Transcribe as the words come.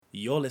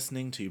You're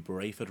listening to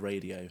Brayford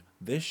Radio.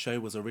 This show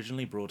was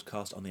originally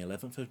broadcast on the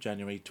 11th of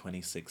January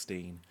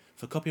 2016.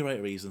 For copyright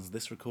reasons,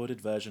 this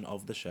recorded version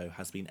of the show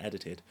has been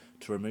edited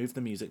to remove the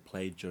music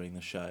played during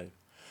the show.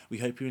 We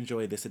hope you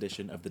enjoy this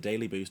edition of the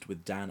Daily Boost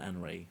with Dan and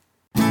Rhi.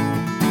 So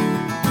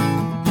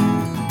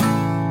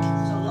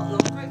a lot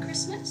longer at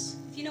Christmas,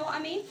 if you know what I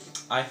mean.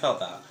 I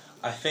felt that.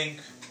 I think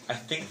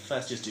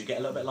first years do get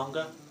a little bit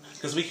longer.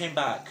 Because we came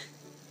back,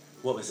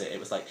 what was it? It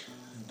was like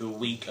the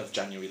week of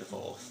January the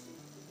 4th.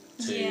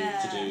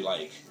 To do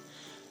like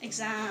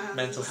exams,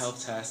 mental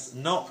health tests,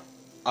 not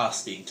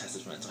us being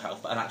tested for mental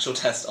health, but an actual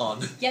test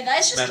on. Yeah,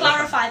 let's just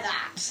clarify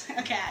that.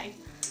 Okay.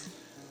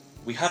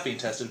 We have been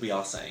tested. We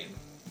are sane.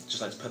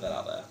 Just like to put that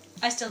out there.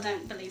 I still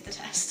don't believe the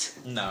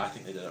test. No, I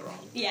think they did it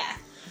wrong. Yeah.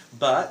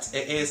 But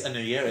it is a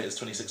new year. It is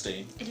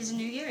 2016. It is a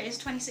new year. It is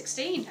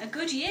 2016. A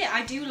good year.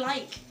 I do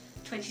like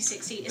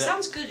 2016. It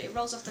sounds good. It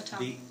rolls off the tongue.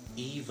 The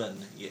even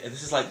year.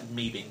 This is like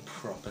me being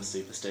proper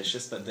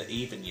superstitious, but the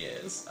even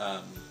years.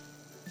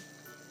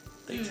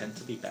 They tend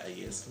to be better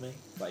years for me.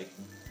 Like,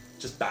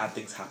 just bad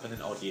things happen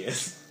in odd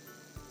years.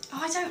 Oh,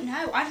 I don't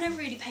know. I've never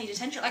really paid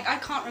attention. Like, I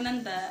can't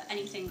remember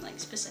anything like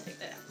specific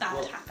that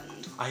had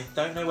happened. I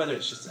don't know whether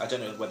it's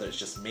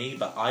just me,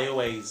 but I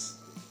always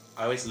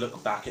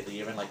look back at the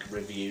year and like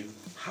review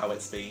how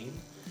it's been.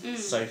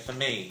 So for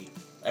me,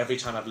 every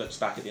time I've looked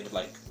back at the end of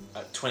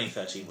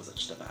 2013 was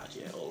just a bad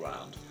year all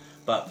around.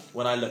 But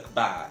when I look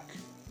back,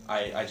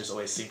 I just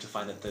always seem to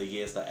find that the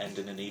years that end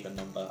in an even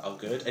number are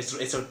good.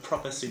 It's a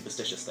proper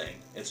superstitious thing.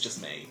 It's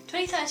just me.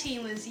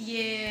 2013 was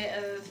year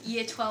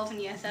 12 and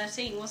year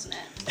 13, wasn't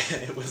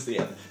it? It was the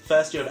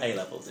first year of A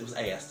levels. It was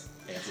AS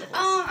levels.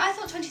 Oh, I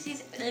thought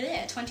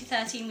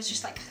 2013 was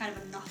just like kind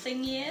of a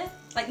nothing year.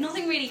 Like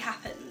nothing really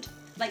happened.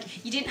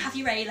 Like you didn't have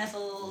your A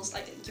levels,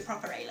 like your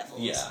proper A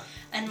levels. Yeah.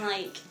 And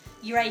like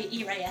your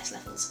AS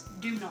levels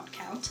do not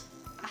count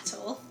at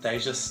all. They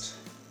just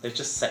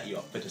set you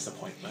up for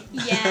disappointment.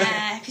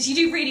 Yeah, because you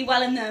do really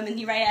well in them and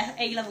your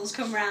A levels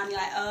come around, you're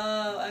like,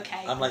 oh,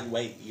 okay. I'm like,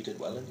 wait, you did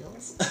well in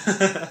yours?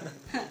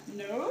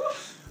 No.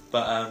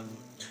 But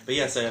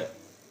yeah, so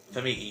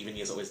for me, even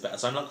years always better.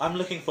 So I'm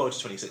looking forward to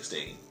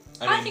 2016.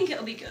 I think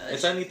it'll be good.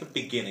 It's only the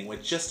beginning. We're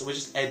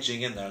just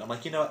edging in there, and I'm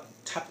like, you know what?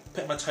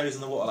 Putting my toes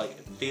in the water, like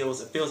it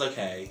feels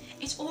okay.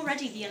 It's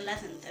already the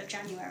 11th of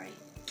January.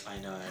 I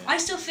know. I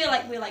still feel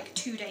like we're like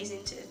 2 days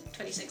into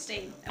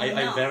 2016.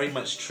 I very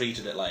much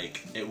treated it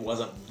like it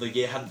wasn't. The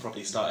year hadn't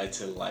properly started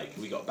till like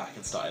we got back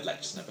and started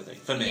lectures and everything.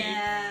 For me,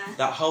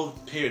 that whole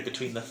period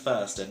between the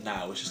first and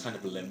now was just kind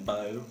of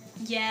limbo.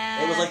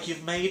 Yeah. It was like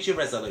you've made your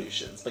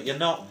resolutions, but you're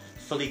not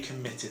fully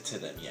committed to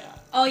them yet.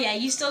 Oh yeah,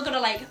 you still gotta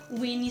like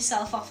wean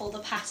yourself off all the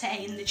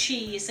pate and the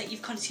cheese that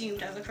you've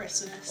consumed over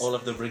Christmas. All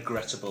of the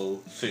regrettable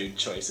food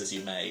choices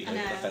you made over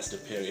the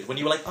festive period. When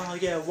you were like, oh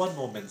yeah, one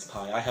more mince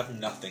pie, I have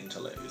nothing to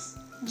lose.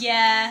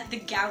 Yeah, the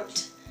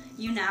gout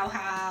you now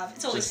have.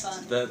 It's always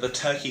just fun. The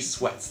turkey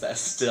sweats that are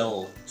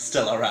still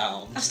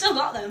around. I've still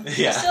got them.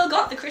 Yeah. I've still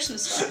got the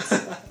Christmas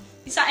sweats.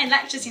 You sat in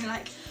lectures and you're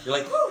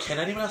like, can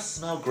anyone else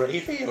smell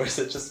gravy, or is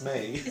it just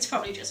me? It's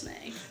probably just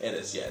me. It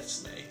is, yeah,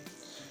 it's me.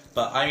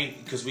 But I mean,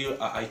 because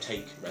I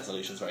take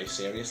resolutions very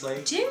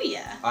seriously. Do you?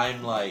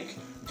 I'm like,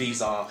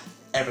 these are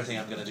everything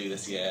I'm going to do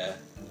this year.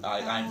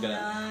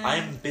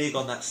 I'm big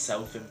on that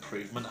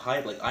self-improvement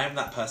hype. Like, I am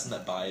that person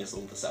that buys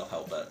all the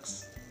self-help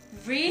books.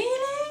 Really?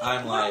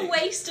 What a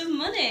waste of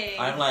money.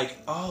 I'm like,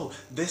 oh,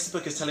 this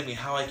book is telling me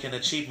how I can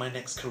achieve my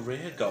next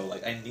career goal.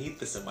 Like, I need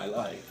this in my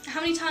life.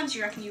 How many times do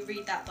you reckon you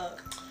read that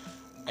book?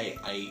 I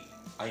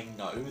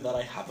know that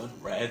I haven't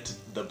read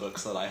the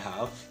books that I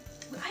have.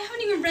 I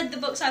haven't even read the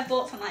books I've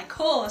bought for my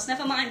course,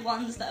 never mind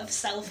ones that have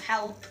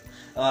self-help.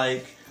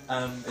 Like,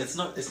 it's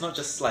not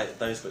just like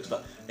those books,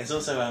 but it's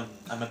also,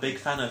 I'm a big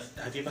fan of,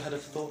 have you ever heard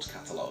of Thought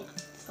Catalogue?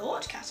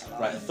 Thought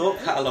Catalogue? Right, Thought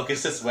Catalogue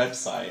is this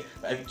website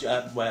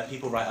where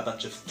people write a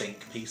bunch of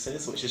think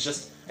pieces, which is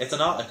just, it's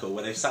an article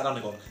where they've sat down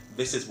and gone,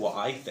 this is what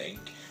I think,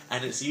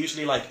 and it's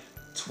usually like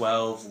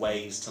 12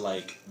 ways to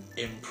like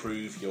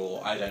improve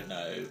your, I don't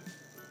know,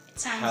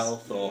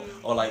 health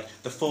or like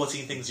the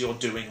 14 things you're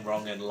doing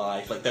wrong in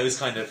life, like those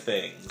kind of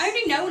things. I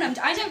already know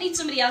I don't need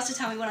somebody else to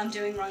tell me what I'm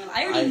doing wrong.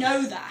 I already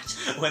know that.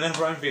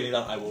 Whenever I'm feeling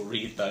that, I will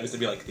read those and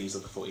be like, these are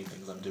the 14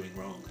 things I'm doing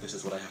wrong. This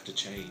is what I have to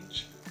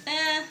change.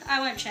 I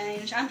won't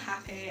change. I'm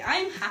happy.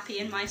 I'm happy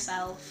in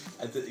myself.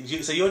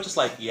 So you're just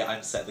like, yeah,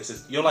 I'm set. This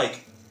is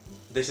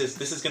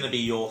going to be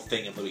your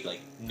thing of the week. Like,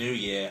 New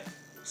Year,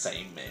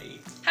 same me.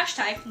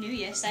 Hashtag New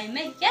Year, same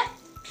me. Yeah.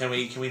 Can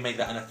we make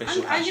that an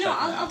official hashtag? You know what,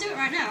 I'll do it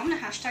right now. I'm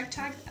gonna hashtag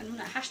tag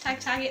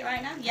it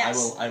right now.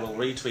 Yes. I will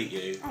retweet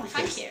you. Oh,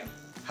 thank you.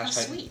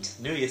 Hashtag sweet.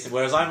 New Year.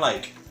 Whereas I'm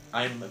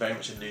very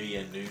much a New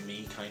Year, new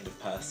me kind of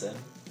person.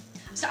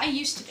 So I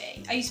used to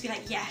be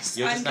like, yes,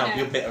 you're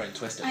bitter and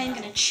twisted. I'm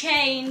gonna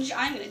change.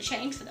 I'm gonna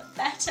change for the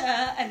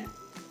better.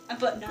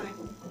 But no.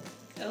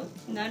 Oh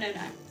no.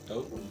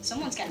 Oh.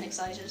 Someone's getting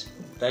excited.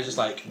 They're just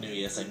like New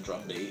Year, same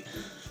drum beat.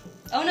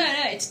 Oh no,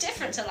 it's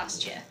different to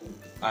last year.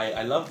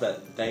 I love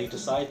that they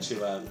decide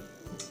to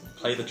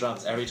play the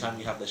drums every time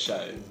we have the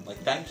show. Like,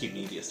 thank you,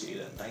 media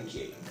student, thank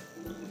you.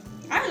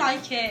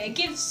 like it. It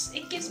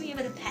gives me a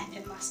bit of pep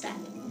in my step.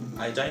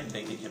 I don't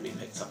think it can be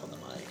picked up on the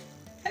mic.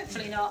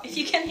 Hopefully not. If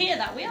you can hear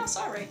that, we are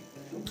sorry.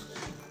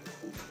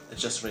 I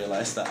just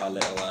realised that our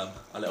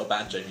little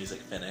banjo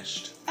music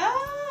finished.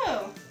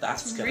 Oh,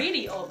 That's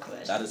really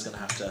awkward. That is gonna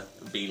have to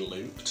be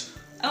looped.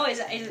 Oh, is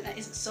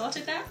it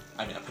sorted now?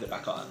 I mean, I put it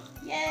back on.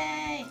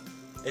 Yay!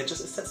 It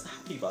sets the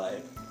happy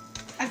vibe.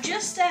 I've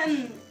just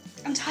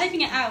I'm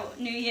typing it out.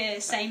 New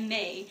Year, same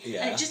me.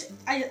 Yeah.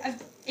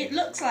 And it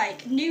looks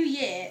like New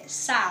Year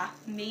sa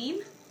meme.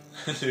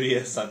 New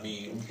Year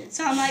Samim.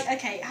 So I'm like,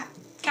 okay,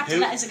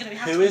 capital letters are going to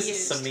have to be used. Who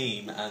is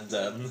Samim and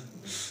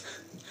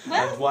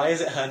Well, and why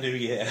is it her New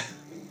Year?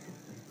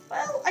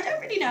 Well, I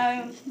don't really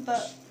know,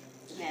 but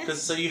yeah.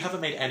 So you haven't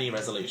made any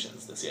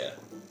resolutions this year?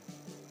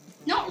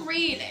 Not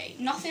really.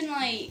 Nothing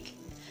like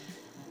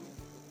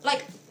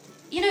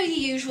you know, the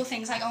usual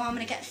things like, oh, I'm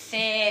gonna get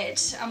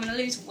fit, I'm gonna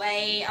lose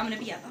weight, I'm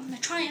gonna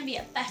try and be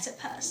a better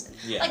person.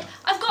 Yeah. Like,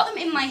 I've got them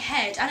in my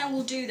head and I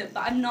will do them,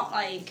 but I'm not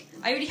like,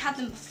 I already had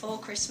them before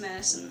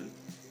Christmas and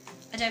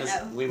I don't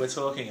know. We were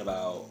talking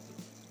about,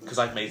 because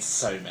I've made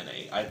so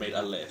many, I've made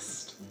a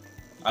list.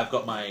 I've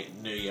got my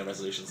New Year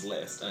resolutions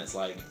list and it's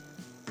like,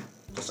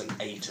 there's like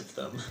 8 of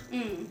them.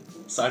 Mm.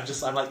 So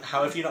I'm like,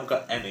 how have you not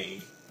got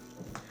any?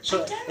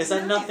 Sure, is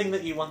there nothing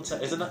that you want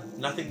to, is there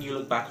nothing you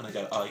look back on and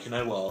go, oh, you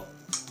know what?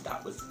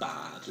 That was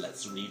bad.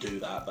 Let's redo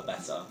that, but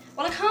better.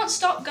 Well, I can't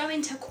stop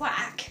going to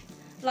Quack.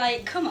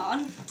 Like, come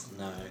on.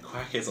 No,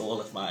 Quack is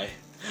all of my...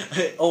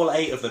 all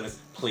 8 of them is,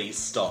 please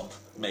stop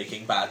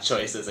making bad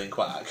choices in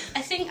Quack.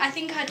 I think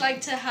I'd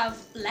like to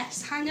have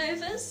less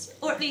hangovers,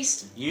 or at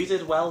least... You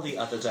did well the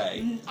other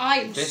day.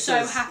 I'm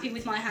so happy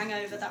with my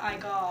hangover that I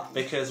got.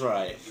 Because,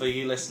 right, for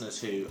you listeners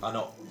who are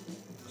not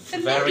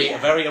Familiar.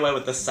 very aware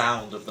with the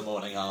sound of the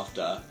morning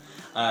after,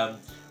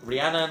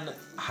 Rhiannon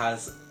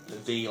has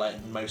the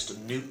most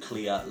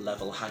nuclear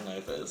level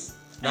hangovers.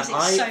 Now,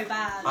 it's so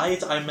bad.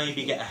 I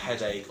maybe get a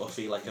headache or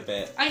feel like a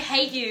bit... I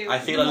hate you. I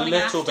feel a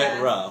little bit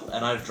rough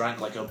and I've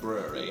drank like a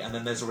brewery, and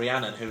then there's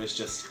Rhiannon who is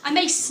just... I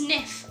may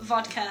sniff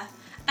vodka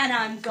and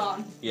I'm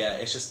gone. Yeah,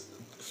 it's just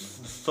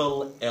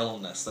full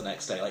illness the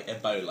next day, like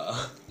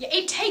Ebola. Yeah,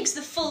 it takes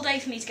the full day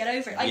for me to get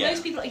over it. Like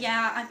most people,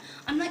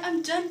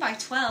 I'm done by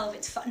 12.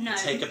 It's fun. No.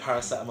 Take a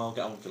paracetamol,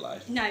 get on with your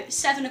life. No,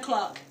 7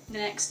 o'clock the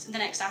next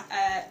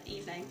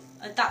evening.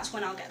 That's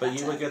when I'll get better. But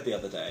you were good the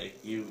other day.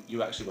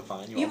 You actually were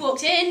fine. You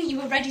walked in. You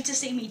were ready to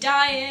see me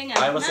dying. And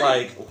I was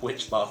like,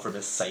 which bathroom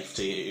is safe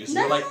to use?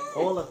 No. You're like,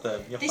 all of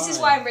them. You're This fine. is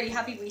why I'm really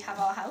happy we have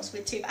our house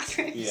with 2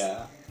 bathrooms.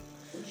 Yeah.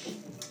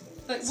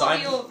 But So what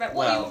are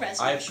your resolutions?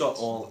 I've got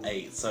all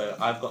 8. So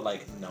I've got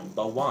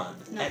number 1,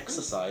 No.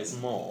 exercise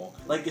more.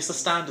 Like, it's the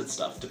standard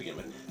stuff to begin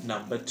with.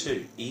 Number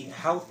 2, eat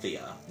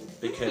healthier,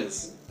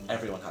 because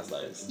everyone has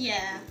those.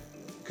 Yeah.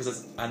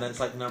 And then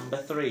it's number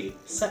 3,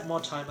 set more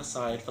time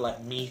aside for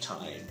me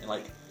time.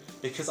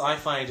 Because I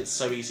find it's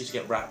so easy to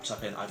get wrapped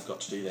up in, I've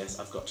got to do this,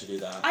 I've got to do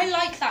that. I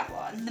like that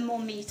one, the more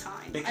me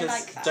time. Because I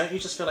like that. don't you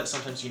just feel like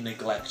sometimes you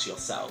neglect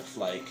yourself?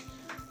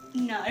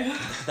 No.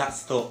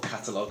 That's thought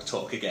catalogue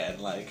talk again.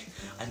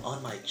 I'm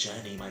on my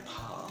journey, my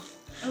path.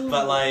 Ooh.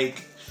 But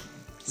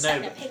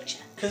Setting a picture.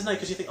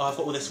 Because you think, oh, I've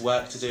got all this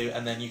work to do,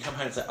 and then you come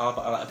home and say, oh,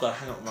 but I've got to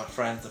hang out with my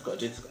friends, I've got to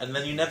do this, and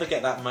then you never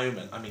get that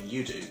moment. I mean,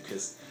 you do,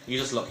 because you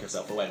just lock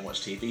yourself away and watch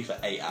TV for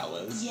 8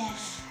 hours. Yeah.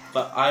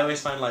 But I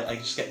always find, I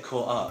just get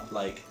caught up,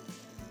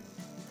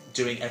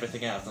 doing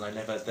everything else, and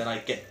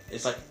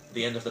it's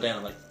the end of the day, and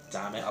I'm like,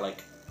 damn it, I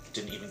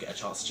didn't even get a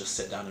chance to just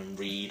sit down and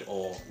read,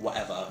 or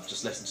whatever,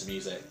 just listen to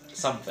music,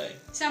 something.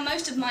 So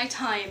most of my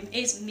time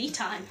is me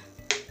time.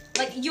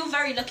 You're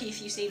very lucky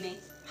if you see me.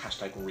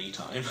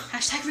 #retime.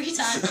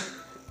 #retime.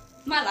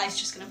 My life's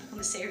just going to become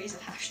a series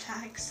of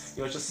hashtags.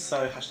 You're just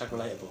so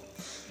 #relatable.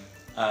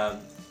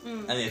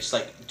 And yeah,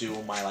 just do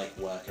all my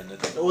work and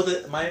all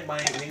my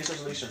New Year's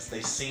resolutions.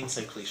 They seem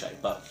so cliche,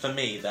 but for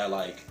me, they're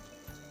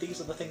these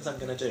are the things I'm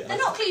going to do. They're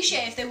not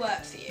cliche if they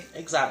work for you.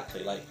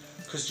 Exactly,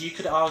 because you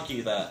could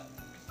argue that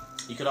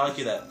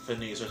for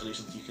New Year's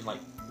resolutions, you can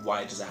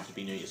why does it have to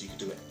be New Year's? You could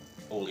do it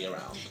all year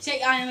round. So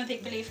I am a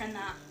big believer in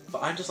that.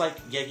 But I'm just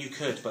yeah, you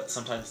could, but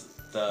sometimes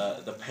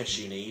the push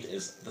you need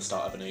is the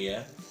start of a new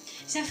year.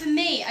 So for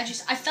me,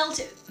 I felt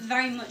it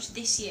very much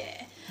this year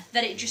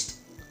that it's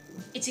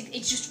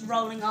just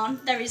rolling on.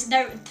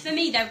 For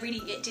me,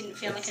 it didn't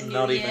feel like a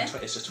new year.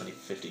 It's just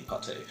 2015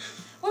 part 2.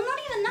 Well, not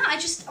even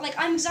that.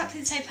 I'm exactly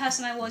the same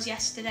person I was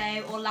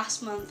yesterday, or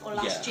last month, or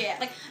last year.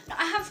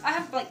 I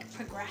have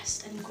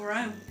progressed and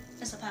grown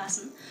as a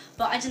person,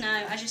 but I don't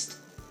know.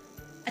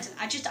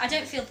 I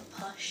don't feel the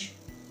push.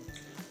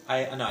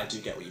 I know, I do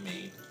get what you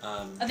mean.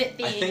 Of it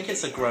being. I think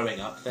it's a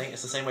growing up thing.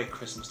 It's the same way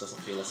Christmas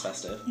doesn't feel as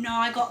festive. No,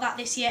 I got that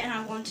this year and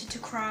I wanted to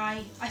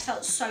cry. I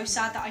felt so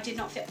sad that I did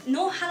not feel.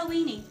 Nor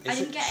Halloweeny. I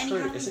didn't get any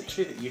Halloween. Is it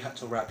true that you had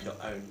to wrap your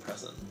own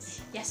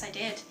presents? Yes, I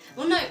did.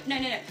 Well, no.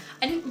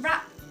 I didn't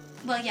wrap.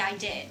 Well, yeah, I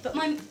did. But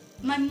my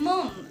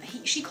mum,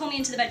 she called me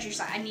into the bedroom. She's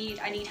like, I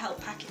need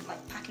help packing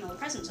all the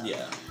presents up.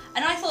 Yeah.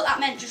 And I thought that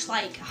meant just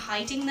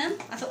hiding them.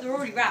 I thought they were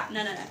already wrapped.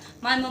 No.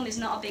 My mum is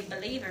not a big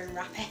believer in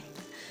wrapping.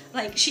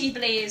 She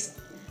believes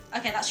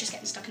okay, that's just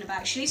getting stuck in a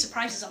bag. She leaves the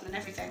prices on and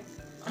everything.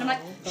 And I'm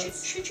like,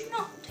 should you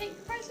not take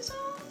the prices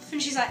off?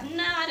 And she's like,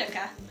 nah, I don't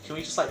care. Can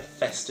we just like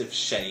festive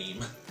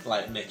shame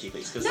like Nikki,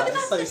 please? Because No, but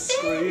that is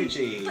that's so the thing.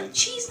 Scroogey. But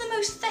she's the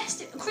most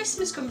festive.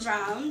 Christmas comes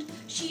round,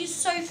 she is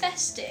so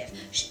festive.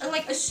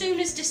 Like, as soon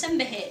as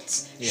December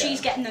hits, she's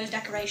getting those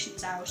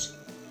decorations out.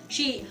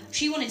 She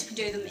wanted to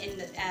do them in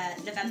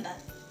November.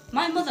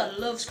 My mother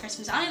loves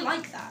Christmas. I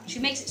like that. She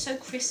makes it so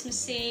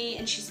Christmassy,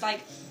 and she's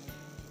like,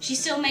 she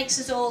still makes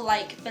us all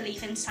like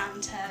believe in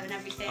Santa and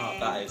everything. Oh,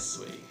 that is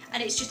sweet.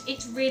 And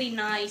it's really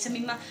nice. I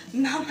mean, my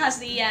mum has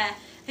the.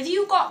 Have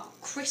you got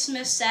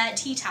Christmas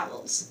tea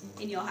towels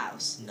in your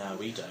house? No,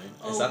 we don't.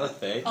 Is that a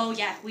thing? Oh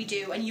yeah, we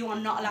do, and you are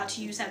not allowed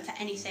to use them for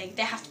anything.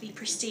 They have to be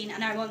pristine.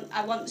 And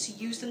I once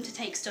used them to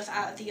take stuff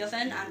out of the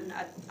oven, and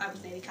I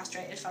was nearly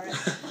castrated for it.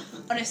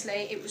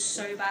 Honestly, it was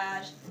so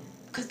bad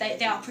because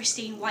they are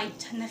pristine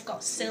white and they've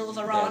got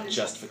silver on.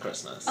 Just for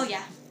Christmas. Oh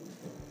yeah,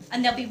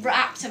 and they'll be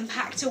wrapped and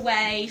packed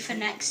away for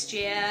next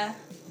year.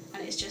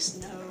 And it's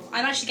just no.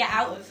 I managed to get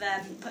out of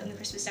putting the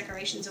Christmas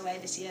decorations away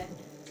this year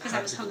because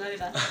I was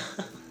hungover,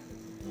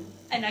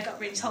 and I got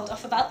really told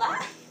off about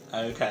that.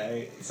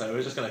 Okay, so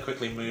we're just gonna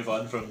quickly move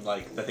on from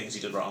like the things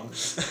you did wrong.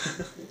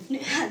 New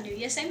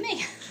Year, same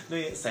me. New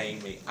Year,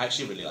 same me. I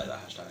actually really like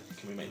that hashtag.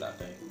 Can we make that a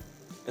thing?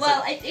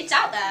 It's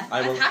out there.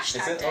 I've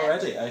hashtagged it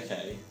already?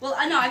 Okay. Well,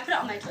 I know I put it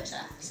on my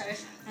Twitter, so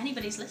if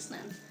anybody's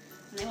listening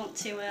and they want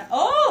to,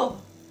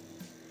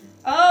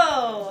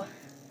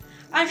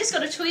 I've just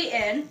got a tweet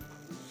in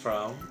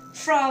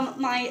from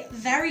my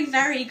very,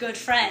 very good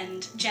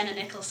friend Jenna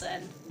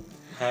Nicholson.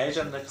 Hey,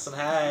 Jenna Nicholson.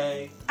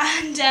 Hey.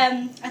 And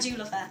I do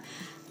love her.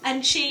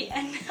 And she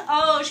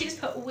just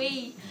put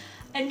we,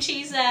 and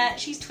she's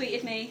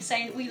tweeted me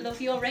saying we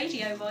love your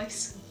radio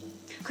voice.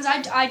 Because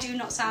I do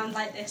not sound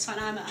like this when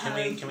I'm at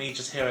home. Can we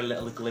just hear a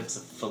little glimpse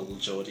of full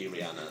Geordie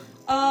Rihanna?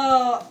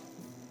 Oh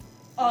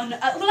no. Well,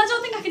 I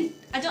don't think I can.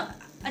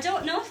 I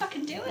don't know if I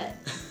can do it.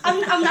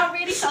 I'm now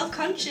really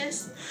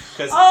self-conscious.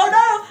 Oh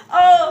no!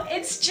 Oh,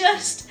 it's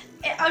just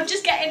I'm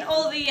just getting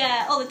all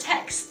the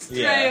texts through,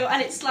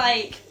 and it's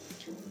like,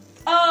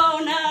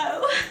 oh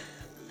no,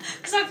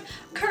 because I've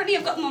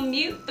got them on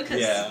mute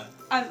because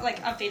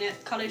I've been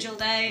at college all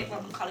day,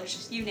 well, not college,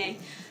 just uni,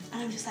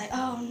 and I'm just like,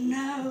 oh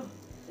no,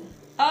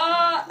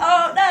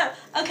 oh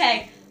no,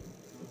 okay,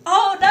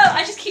 oh no,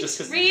 I just keep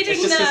reading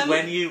it's just them.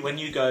 When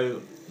you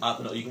go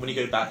up north, when you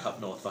go back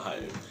up north for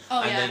home,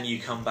 then you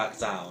come back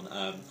down,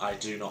 I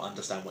do not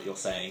understand what you're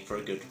saying for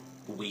a good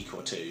week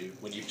or two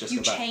when you've just.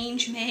 You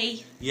change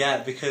me.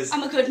 Yeah, because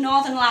I'm a good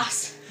northern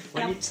lass.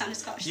 And I'm sounding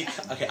Scottish.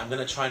 Okay, I'm going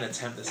to try and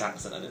attempt this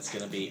accent, and it's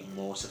going to be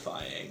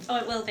mortifying. Oh,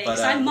 it will be,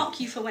 because I mock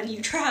you for when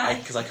you try.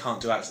 Because I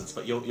can't do accents,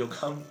 but you'll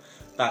come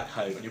back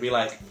home and you'll be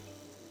like,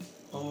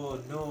 oh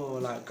no,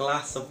 like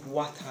glass of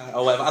water,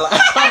 or whatever.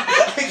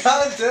 I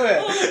can't do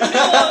it.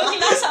 Oh no,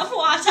 glass of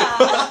water.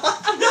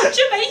 I'm not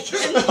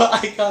Jamaican.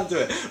 I can't do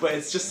it, but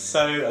it's just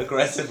so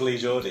aggressively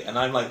Geordie, and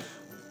I'm like,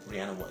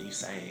 Rihanna, what are you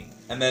saying?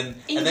 And then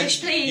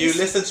English, please. You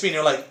listen to me and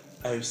you're like,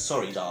 oh,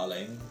 sorry,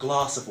 darling,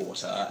 glass of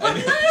water. Well,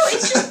 no,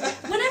 it's just,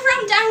 whenever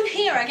I'm down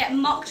here, I get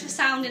mocked for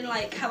sounding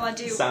like how I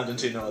do. Sounding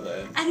too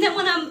northern. And then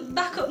when I'm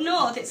back up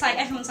north, it's like,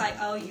 everyone's like,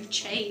 oh, you've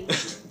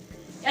changed.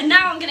 And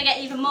now I'm going to get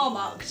even more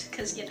mocked,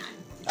 because, you know.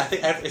 I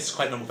think it's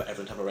quite normal for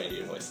everyone to have a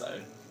radio voice, though.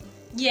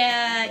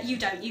 Yeah, you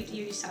don't.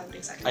 You sound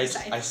exactly the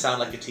same. I sound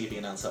like a TV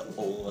announcer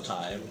all the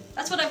time.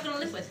 That's what I've got to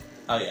live with.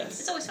 Oh, yes.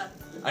 It's always fun.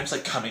 I'm just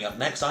like, coming up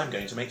next, I'm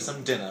going to make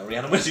some dinner.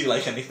 Rihanna, would you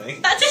like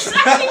anything? That's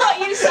exactly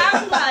what you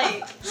sound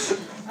like.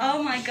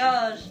 Oh my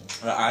god.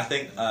 Right, I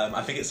think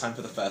it's time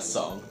for the first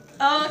song.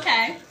 Oh,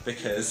 okay.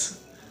 Because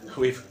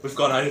we've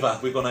gone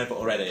over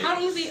already. How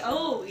long have we?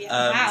 Oh,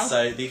 yeah. Wow.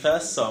 So the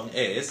first song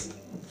is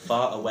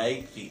 "Far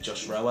Away" feat.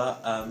 Josh Rower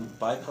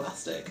by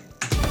Plastic.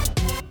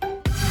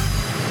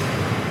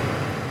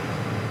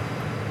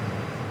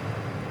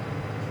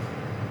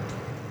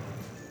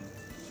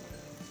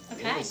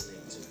 Okay.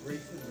 Listening to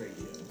Brayford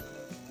Radio.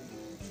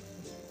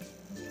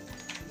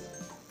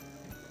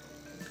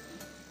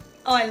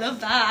 Oh, I love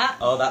that.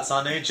 Oh, that's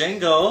our new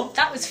jingle.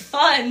 That was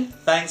fun.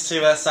 Thanks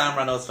to Sam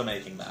Reynolds for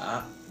making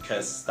that,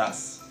 because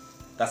that's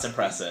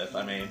impressive.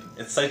 I mean,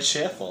 it's so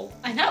cheerful.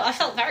 I know. I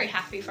felt very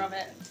happy from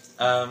it.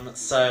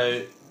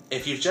 So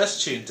if you've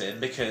just tuned in,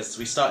 because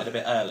we started a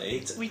bit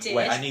early. We did.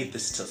 Wait, I need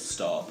this to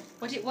stop.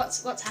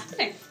 What's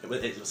happening?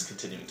 It was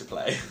continuing to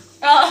play.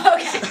 Oh,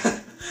 okay.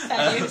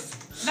 Fair use.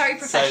 Very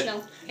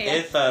professional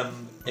here.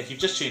 If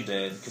you've just tuned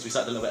in, because we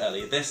started a little bit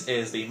early, this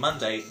is the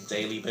Monday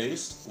Daily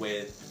Boost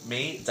with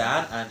me,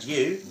 Dan, and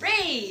you,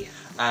 Rhi.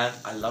 And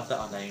I love that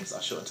our names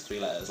are shortened to 3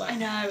 letters. Like I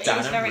know. Dan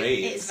it is and very. Rhi.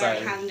 It is very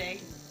handy.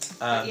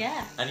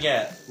 Yeah. And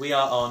yeah, we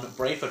are on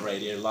Brayford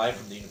Radio, live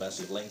from the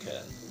University of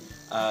Lincoln.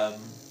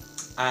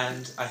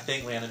 And I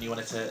think, Rhiannon, you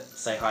wanted to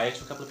say hi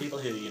to a couple of people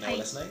who you know are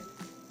listening?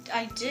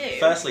 I do.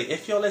 Firstly,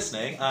 if you're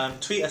listening,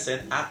 tweet us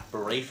in at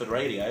Brayford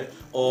Radio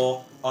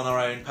or on our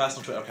own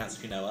personal Twitter accounts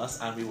if you know us,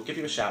 and we will give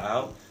you a shout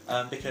out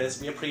because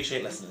we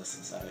appreciate listeners.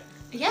 So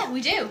yeah,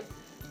 we do.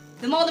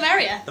 The more the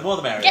merrier. The more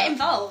the merrier. Get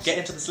involved. Get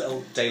into this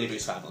little Daily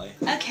Boost family.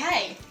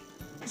 Okay.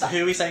 So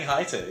who are we saying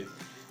hi to?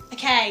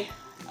 Okay.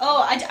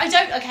 Oh, I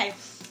don't. Okay.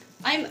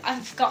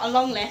 I've got a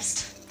long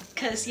list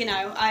because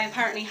I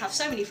apparently have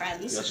so many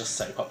friends. You're just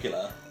so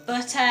popular.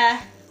 But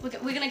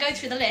we're gonna go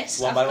through the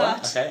list. One by one.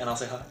 Okay, and I'll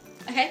say hi.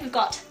 Okay, we've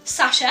got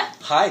Sasha.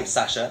 Hi,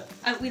 Sasha.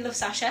 We love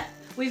Sasha.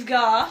 We've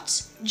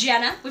got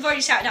Jenna. We've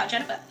already shouted out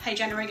Jenna, but hey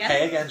Jenna again.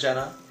 Hey again,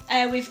 Jenna.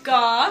 We've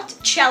got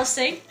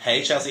Chelsea.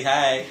 Hey Chelsea,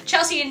 hey.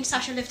 Chelsea and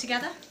Sasha live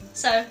together,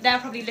 so they're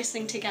probably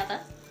listening together.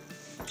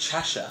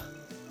 Chasha.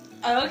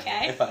 Oh,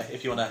 okay.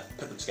 If you want to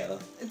put them together.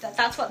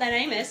 That's what their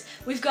name is.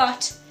 We've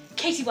got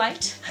Katie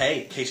White.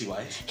 Hey, Katie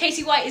White.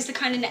 Katie White is the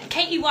kind of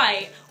Katie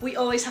White. We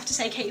always have to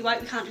say Katie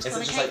White. We can't just call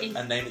her Is it Katie. just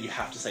like a name that you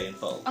have to say in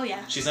full? Oh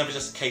yeah. She's never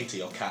just Katie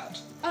or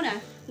Kat. Oh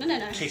no.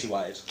 No. Katie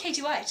White.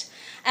 Katie White.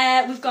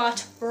 We've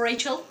got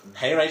Rachel.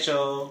 Hey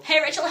Rachel. Hey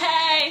Rachel.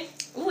 Hey.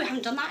 Oh, we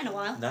haven't done that in a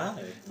while. No.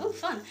 Oh,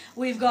 fun.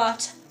 We've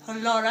got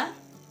Laura.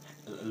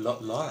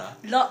 Laura.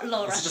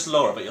 Laura. This is just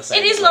Laura, but you're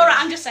saying it is Laura.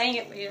 I'm just saying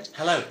it weird.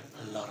 Hello,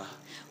 Laura.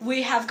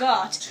 We have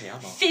got Ti amo.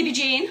 Phoebe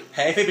Jean.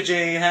 Hey Phoebe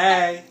Jean.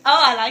 Hey.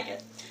 Oh, I like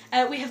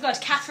it. We have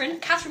got Catherine.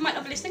 Catherine might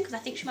not be listening because I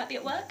think she might be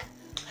at work.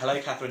 Hello,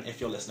 Catherine,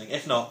 if you're listening.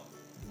 If not,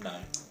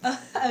 no.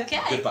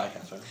 Okay. Goodbye,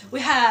 Catherine. We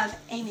have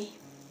Amy.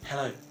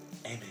 Hello,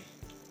 Amy.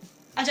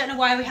 I don't know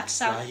why we had to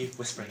sound... Why are you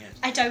whispering it?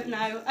 I don't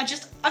know.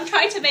 I'm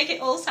trying to make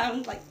it all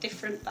sound like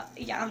different, but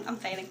yeah, I'm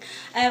failing.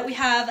 We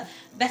have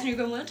Bethany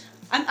Grunwood.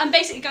 I'm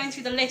basically going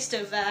through the list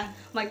of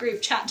my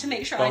group chat to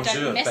make sure I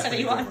don't miss Bethany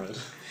anyone. Grunwood.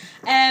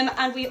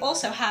 And we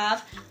also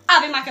have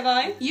Abby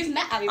McAvoy. You've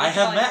met Abby McAvoy. I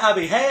have met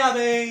Abby. Hey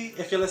Abby,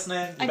 if you're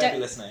listening, you better be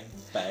listening.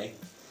 Bae.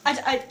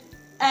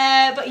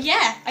 But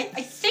yeah,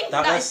 I think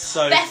that is was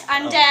so Beth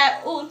and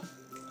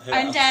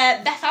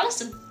Beth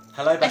Allison.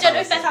 Hello, Beth. I don't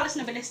know if Beth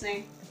Allison will be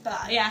listening,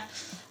 but yeah.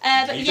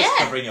 Are you just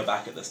covering your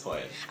back at this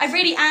point? I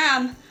really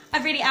am.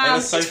 It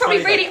was so it's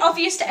probably funny, really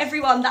obvious to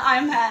everyone that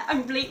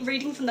I'm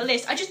reading from the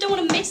list. I just don't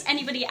want to miss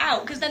anybody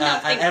out because then they'll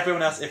think. And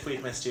everyone else, if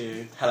we've missed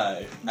you,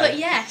 hello. But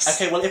yes.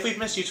 Okay, well, if we've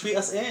missed you, tweet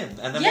us in,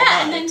 and then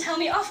and then tell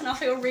me off, and I'll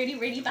feel really,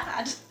 really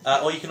bad.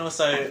 Or you can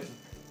also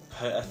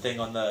put a thing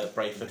on the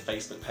Brayford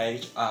Facebook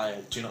page. I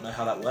do not know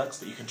how that works,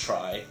 but you can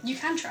try. You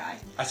can try.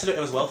 I said it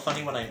was well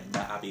funny when I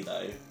met Abby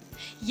though.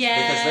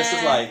 Yeah.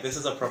 Because this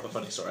is a proper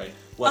funny story.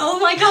 Oh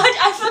my god,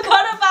 I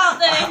forgot about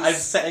this. I'm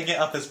setting it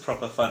up as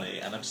proper funny,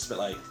 and I'm just a bit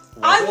like.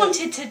 I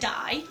wanted to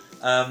die.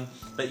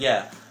 But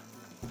yeah,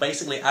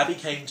 basically Abby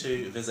came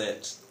to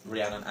visit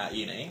Rhiannon at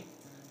uni,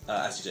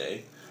 as you do,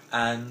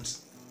 and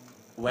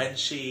when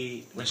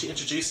she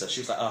introduced us,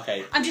 she was like, oh,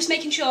 "Okay." I'm just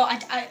making sure.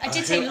 I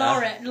did say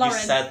Lauren. You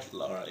said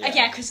Laura.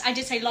 Yeah, because I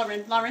did say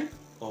Lauren.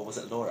 Or was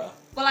it Laura?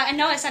 Well, I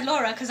know I said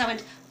Laura because I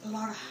went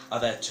Laura. Are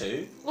there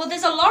two? Well,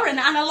 there's a Lauren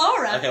and a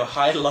Laura. Okay, well,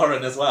 hi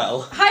Lauren as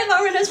well. Hi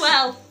Lauren as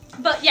well.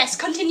 But yes,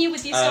 continue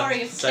with your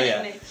story of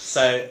killing me.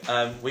 So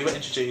we were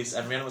introduced,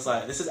 and Rhiannon was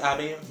like, "This is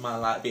Abby,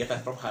 my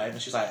BFF from home,"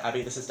 and she was like,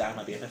 "Abby, this is Dan,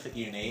 my BFF at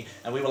uni,"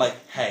 and we were like,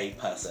 "Hey,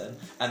 person,"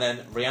 and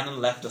then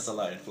Rhiannon left us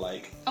alone for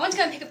like. I went to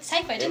go and pick up the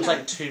takeaway, didn't I? It was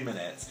like 2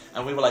 minutes,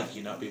 and we were like,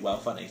 it'd be well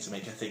funny to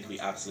make her think we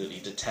absolutely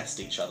detest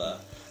each other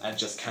and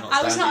just cannot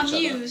stand each other. I was not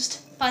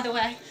amused, by the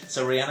way.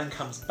 So Rhiannon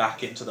comes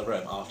back into the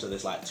room after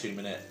this like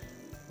 2-minute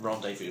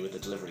rendezvous with the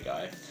delivery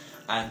guy,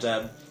 and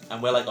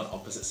we're like on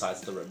opposite sides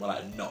of the room. We're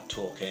like not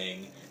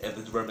talking.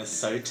 The room is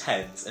so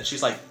tense, and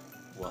she's like,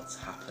 "What's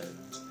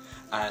happened?"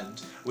 And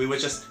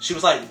she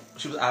was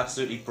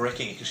absolutely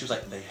bricking it because she was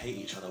like, "They hate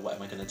each other. What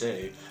am I going to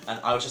do?" And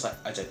I was just like,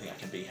 "I don't think I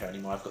can be here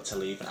anymore. I've got to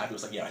leave." And Abby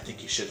was like, "Yeah, I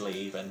think you should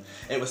leave." And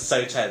it was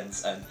so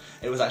tense, and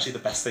it was actually the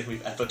best thing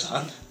we've ever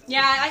done.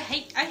 Yeah, I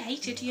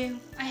hated you.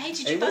 I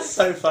hated you. It was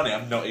so funny.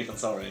 I'm not even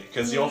sorry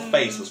because your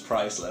face was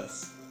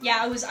priceless. Yeah,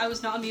 I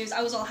was not amused.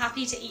 I was all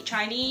happy to eat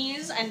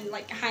Chinese and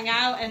like hang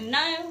out, and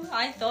no,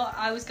 I thought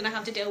I was gonna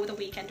have to deal with a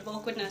weekend of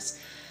awkwardness.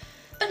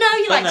 But no,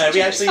 you liked it.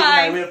 We actually,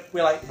 fine.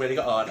 We like really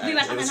got on. We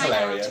went on it was a night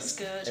hilarious. out. It was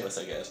good. It was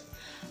so good.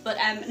 But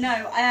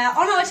no,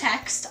 on our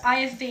text, I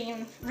have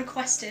been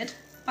requested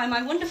by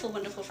my wonderful,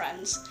 wonderful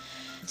friends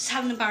to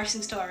tell an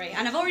embarrassing story,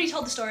 and I've already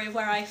told the story of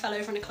where I fell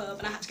over in a club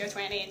and I had to go to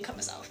A&E and cut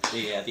myself.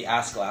 The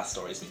ass glass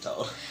story's been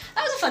told.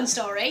 That was a fun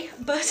story,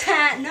 but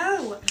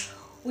no,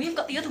 we've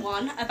got the other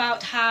one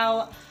about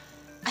how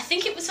I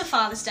think it was for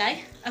Father's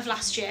Day of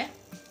last year,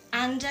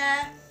 and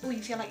you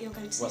feel like you're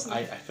going to say something?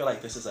 I feel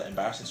like this is an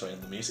embarrassing story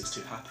and the music's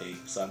too happy,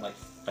 so I'm like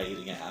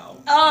fading it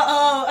out.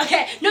 Oh,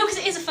 okay. No, because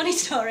it is a funny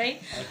story.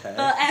 Okay.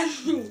 But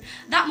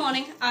that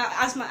morning,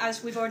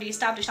 as we've already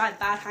established, I had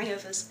bad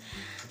hangovers.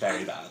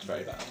 Very bad,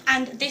 very bad.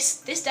 And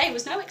this day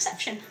was no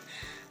exception.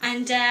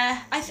 And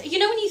you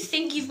know when you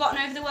think you've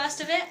gotten over the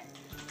worst of it?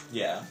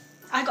 Yeah.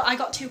 I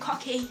got too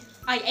cocky.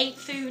 I ate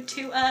food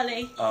too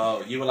early.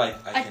 Oh, you were like,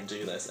 I can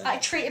do this. I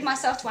treated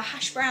myself to a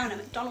hash brown, a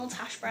McDonald's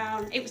hash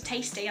brown. It was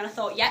tasty, and I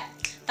thought, yep,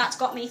 that's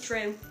got me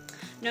through.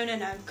 No,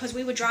 because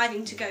we were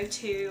driving to go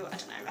to, I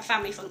don't know, a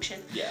family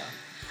function. Yeah.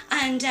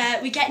 And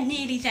we get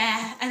nearly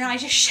there, and I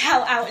just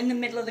shout out in the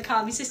middle of the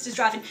car, my sister's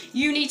driving,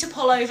 "You need to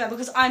pull over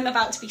because I'm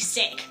about to be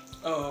sick."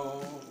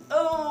 Oh.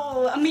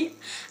 oh, I mean,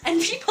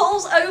 and she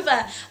pulls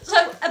over.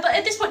 So, but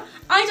at this point,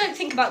 I don't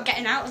think about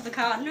getting out of the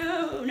car.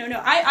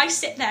 No. I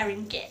sit there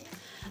and gip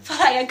for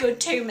like a good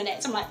 2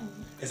 minutes. I'm like...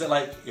 Is it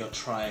like you're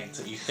trying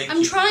to...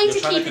 I'm trying to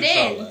keep it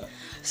in.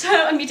 So,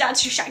 and my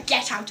dad's just shouting,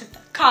 get out of the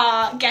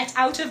car, get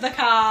out of the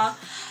car.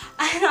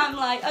 And I'm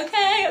like,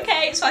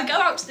 okay. So I go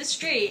out to the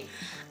street,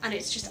 and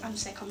it's just, I'm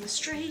sick on the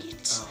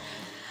street. Oh.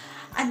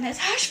 And there's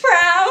hash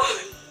brown.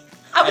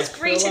 I was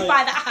greeted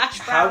by that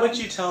hash brown. How would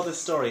you tell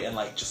this story in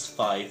like just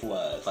 5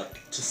 words?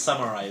 Like, to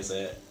summarise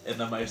it in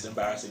the most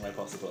embarrassing way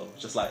possible.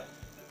 Just like...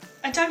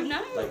 I don't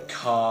know. Like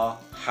car,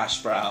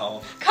 hash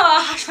brown.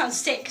 Car, hash brown,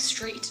 sick,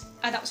 street.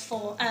 That was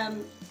 4.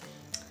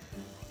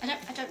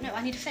 I don't know.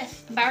 I need a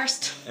 5th.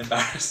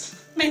 Embarrassed.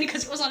 Mainly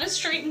because it was on a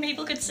street and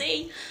people could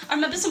see. I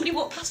remember somebody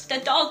walked past with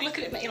their dog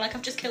looking at me like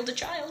I've just killed a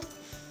child.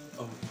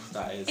 Oh,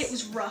 that is... It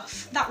was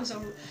rough. That was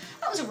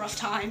a rough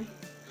time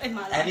in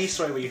my life. Any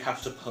story where you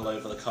have to pull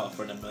over the car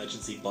for an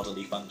emergency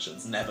bodily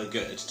function's never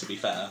good, to be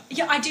fair.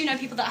 Yeah, I do know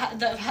people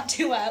that have had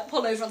to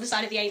pull over on the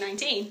side of the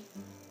A19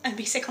 and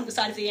be sick on the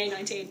side of the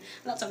A19. And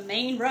that's a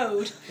main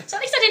road. So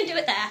at least I didn't do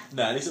it there.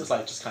 No, at least it was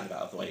like just kind of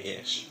out of the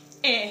way-ish.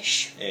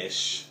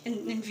 Ish.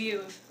 In view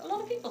of a lot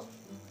of people.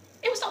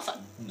 It was not fun.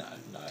 No.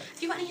 Have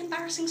you got any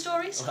embarrassing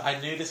stories? Well, I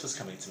knew this was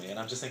coming to me, and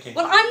I'm just thinking...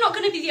 Well, I'm not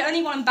going to be the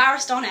only one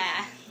embarrassed on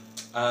air.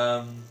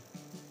 I'm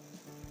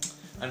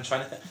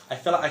trying to think... I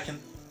feel like I can...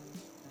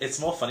 It's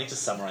more funny to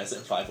summarise it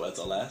in 5 words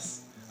or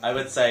less. I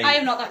would say... I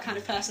am not that kind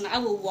of person. I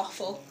will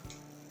waffle.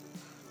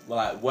 Well,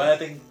 like,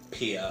 Worthing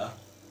Pier,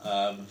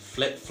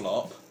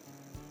 Flip-Flop,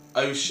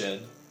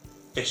 Ocean,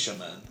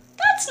 Fisherman...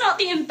 That's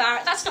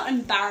not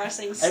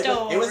embarrassing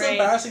story. It was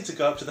embarrassing to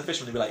go up to the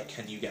fisherman and be like,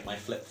 can you get my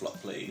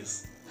flip-flop,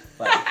 please?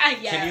 Like,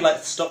 yeah. Can you, like,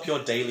 stop your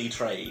daily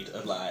trade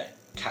of, like,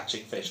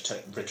 catching fish to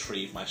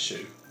retrieve my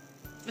shoe?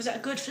 Was it a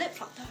good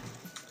flip-flop, though?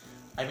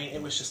 I mean,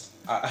 it was just...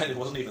 it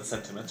wasn't even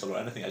sentimental or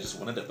anything. I just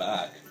wanted it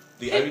back.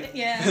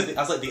 Yeah. I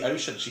was like, the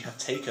ocean, she have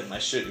taken my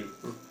shoe.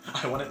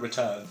 I want it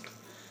returned.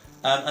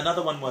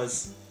 Another one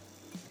was...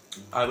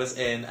 I was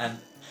in, and...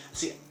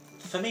 See,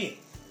 for me,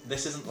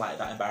 this isn't, like,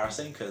 that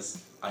embarrassing,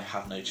 because... I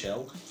have no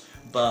chill,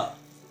 but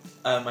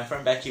my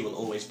friend Becky will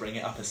always bring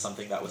it up as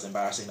something that was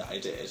embarrassing that I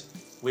did.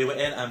 We were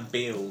in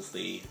Beale's,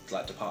 the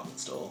like department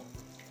store,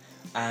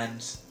 and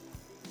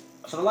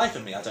for the life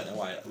of me, I don't know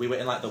why, we were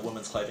in like the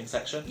women's clothing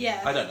section. Yeah.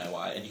 I don't know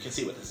why, and you can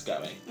see where this is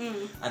going.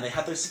 And they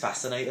had those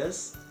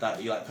fascinators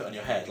that you like put on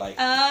your head, like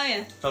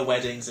for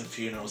weddings and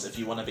funerals. If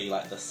you want to be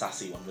like the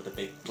sassy one with a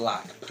big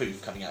black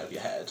poof coming out of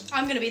your head,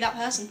 I'm gonna be that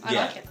person. I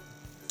like it.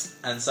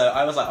 And so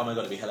I was like, oh my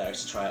god, it'd be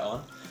hilarious to try it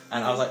on.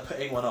 And I was like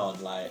putting one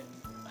on, like,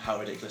 how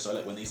ridiculous do I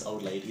look when these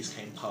old ladies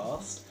came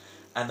past,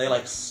 and they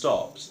like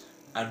stopped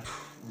and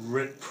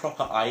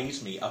proper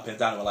eyed me up and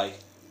down and were like,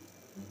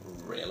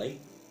 really?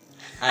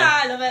 And,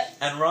 I love it.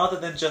 And rather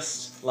than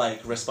just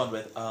like respond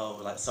with, oh,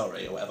 like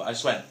sorry or whatever, I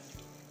just went,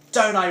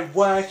 don't I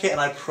work it? And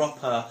I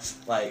proper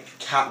like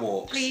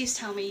catwalked. Please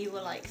tell me you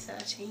were like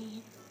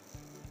 13.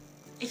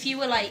 If you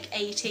were like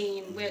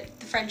 18,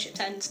 the friendship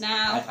ends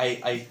now.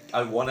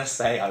 I want to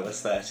say I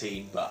was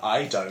 13, but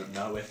I don't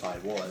know if I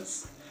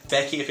was.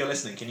 Becky, if you're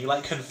listening, can you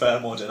like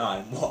confirm or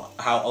deny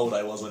how old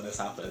I was when this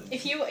happened?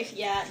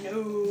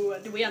 No,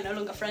 we are no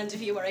longer friends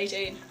if you were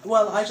 18.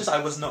 Well, I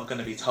was not going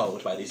to be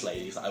told by these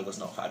ladies that I was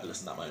not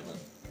fabulous in that moment.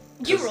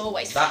 You were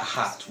always that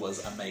fabulous. hat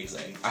was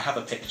amazing. I have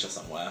a picture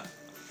somewhere.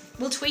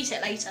 We'll tweet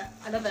it later.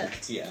 I love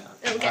it. Yeah.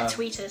 It'll get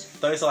tweeted.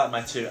 Those are like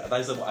my 2.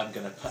 Those are what I'm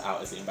going to put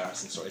out as the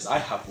embarrassing stories. I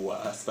have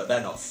worse, but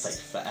they're not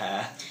safe for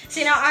air.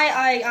 See, now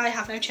I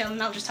have no chill,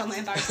 and I'll just tell my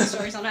embarrassing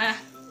stories on air.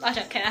 I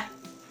don't care.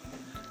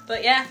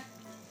 But yeah.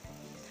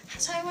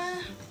 So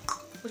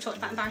we've talked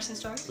about embarrassing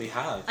stories. We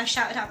have. I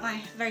shouted out my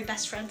very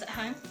best friends at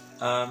home.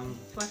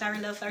 Who I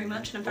love very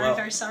much, and I'm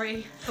very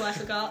sorry who I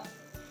forgot.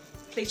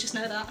 Please just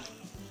know that.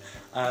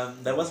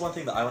 There was one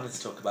thing that I wanted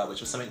to talk about,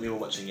 which was something we were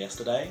watching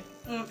yesterday.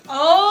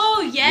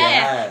 Oh,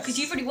 yeah! Because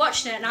you've already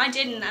watched it and I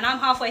didn't, and I'm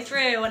halfway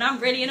through and I'm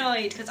really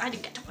annoyed because I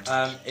didn't get to watch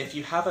it. If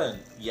you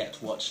haven't yet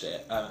watched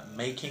it,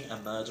 Making a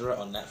Murderer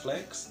on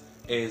Netflix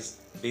is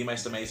the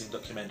most amazing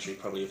documentary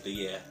probably of the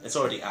year. It's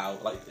already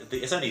out,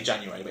 it's only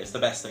January, but it's the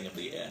best thing of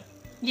the year.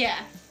 Yeah.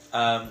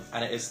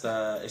 And it's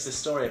this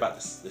story about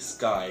this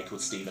guy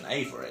called Stephen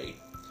Avery.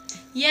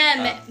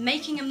 Yeah,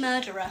 Making a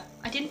Murderer.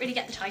 I didn't really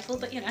get the title,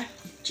 but you know.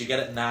 Do you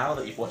get it now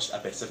that you've watched a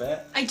bit of it?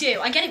 I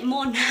do. I get it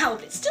more now,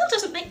 but it still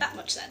doesn't make that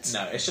much sense.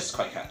 No, it's just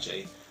quite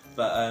catchy.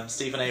 But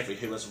Stephen Avery,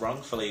 who was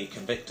wrongfully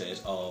convicted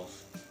of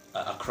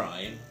a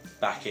crime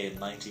back in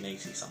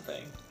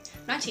 1980-something.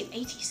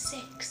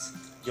 1986.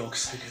 You're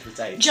so good with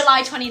dates.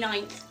 July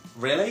 29th.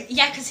 Really?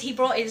 Yeah, because he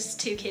brought his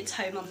 2 kids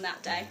home on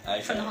that day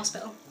from the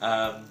hospital.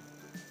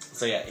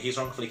 So yeah, he's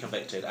wrongfully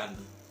convicted and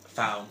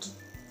found...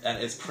 And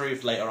it's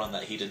proved later on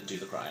that he didn't do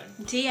the crime.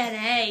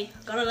 DNA.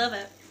 Gotta love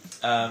it.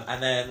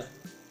 And then,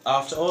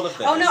 after all of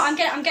this... Oh no, I'm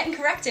getting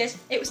corrected.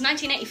 It was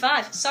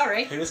 1985.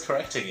 Sorry. Who is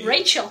correcting you?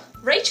 Rachel.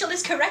 Rachel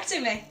is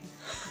correcting me.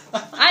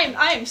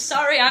 I am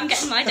sorry, I'm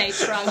getting my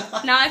dates wrong.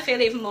 Now I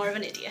feel even more of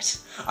an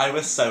idiot. I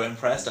was so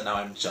impressed and now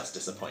I'm just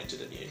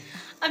disappointed in you.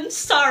 I'm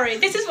sorry.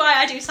 This is why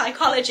I do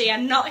psychology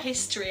and not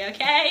history,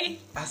 okay?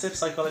 As if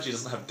psychology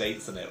doesn't have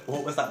dates in it.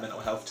 What was that mental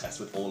health test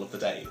with all of the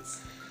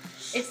dates?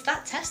 It's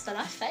that test that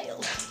I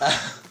failed.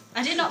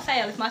 I did not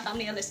fail if my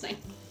family are listening.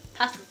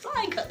 Passed with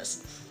flying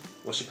colours.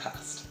 Well, she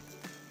passed.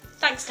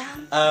 Thanks,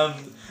 Dan.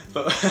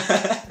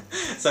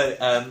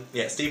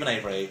 Stephen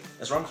Avery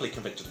is wrongfully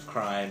convicted of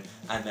crime,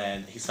 and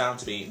then he's found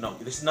to be none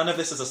of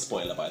this is a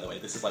spoiler, by the way.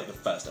 This is like the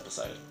first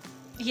episode.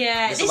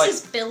 Yeah, this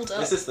is build up.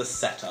 This is the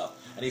setup,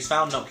 and he's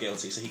found not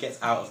guilty, so he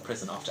gets out of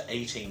prison after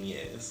 18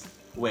 years,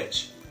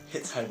 which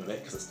hits home a bit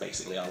because it's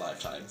basically our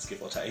lifetimes,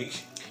 give or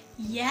take.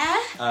 Yeah.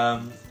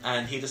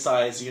 And he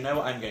decides, you know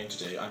what I'm going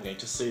to do? I'm going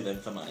to sue them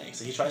for money.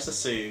 So he tries to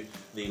sue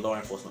the law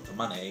enforcement for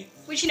money,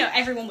 which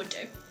everyone would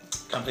do.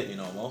 Completely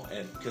normal,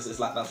 because that's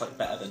like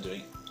better than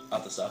doing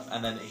other stuff.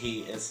 And then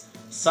he is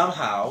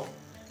somehow,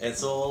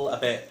 it's all a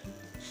bit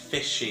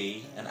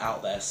fishy and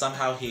out there.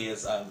 Somehow he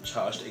is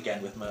charged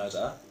again with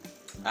murder,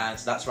 and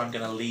that's where I'm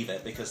going to leave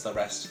it because the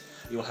rest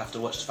you will have to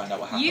watch to find out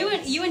what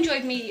happens. You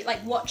enjoyed me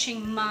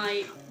watching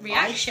my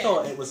reaction. I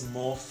thought it was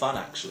more fun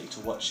actually to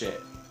watch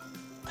it,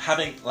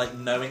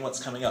 knowing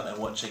what's coming up and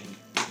watching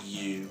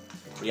you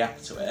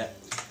react to it,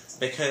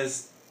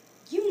 because.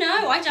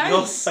 I don't.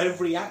 You're so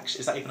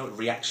Is that even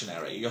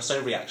reactionary? You're so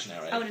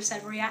reactionary. I would have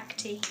said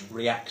reacty.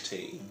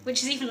 Reacty.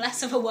 Which is even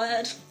less of a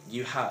word.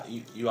 You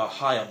are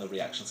high on the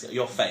reaction scale.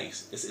 Your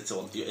face. It's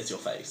your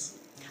face.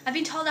 I've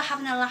been told I have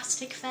an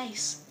elastic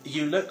face.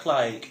 You look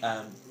like.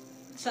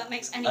 So that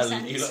makes any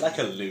sense. You look like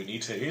a Looney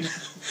Tune.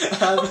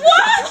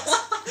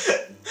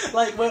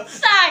 What?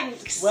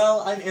 Thanks.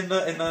 Well, I'm in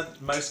the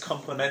most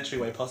complimentary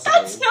way possible.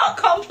 That's not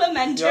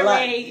complimentary.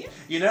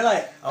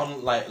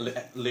 On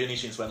Looney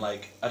Tunes when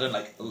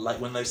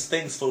when those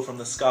things fall from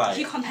the sky. If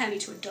you compare me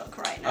to a duck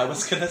right now. I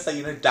was gonna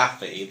say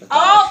Daffy. The duck.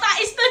 Oh, that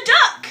is the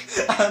duck.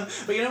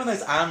 But when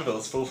those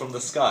anvils fall from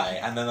the sky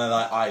and then their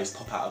eyes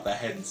pop out of their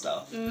head and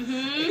stuff.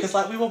 Mm-hmm. Because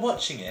we were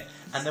watching it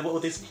and there were all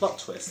these plot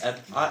twists, and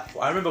I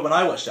remember when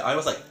I watched it I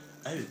was like,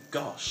 oh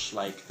gosh,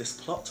 this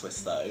plot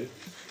twist though.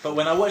 But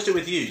when I watched it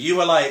with you, you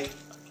were like,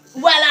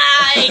 look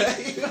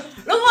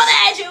what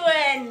they're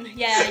doing.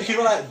 Yeah.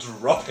 You were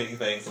dropping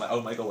things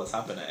oh my god, what's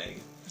happening?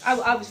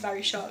 I was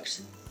very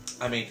shocked.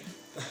 I mean,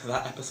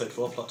 that episode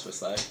 4 plot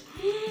twist though.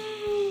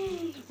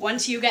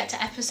 Once you get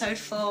to episode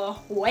 4,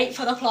 wait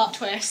for the plot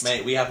twist.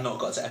 Mate, we have not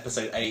got to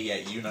episode 8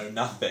 yet. You know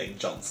nothing,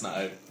 Jon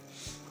Snow.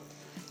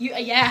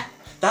 Yeah.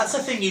 That's a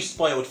thing you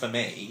spoiled for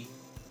me.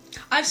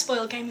 I've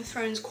spoiled Game of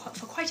Thrones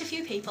for quite a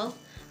few people.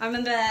 I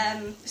remember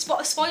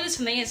spoilers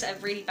for me is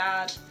really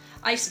bad.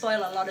 I spoil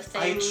a lot of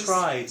things. I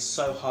tried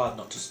so hard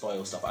not to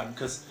spoil stuff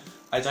because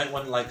I don't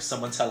want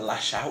someone to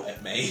lash out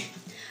at me.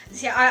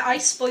 See, I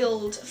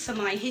spoiled for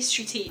my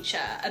history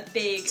teacher a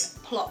big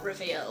plot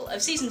reveal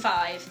of season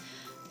 5,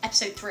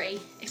 episode 3,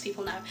 if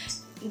people know,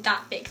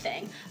 that big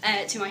thing,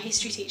 to my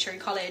history teacher in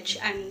college,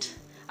 and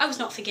I was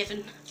not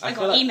forgiven. I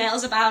got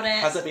emails about it.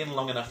 Has it been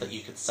long enough that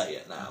you could say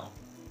it now?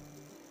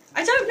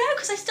 I don't know,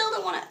 because I still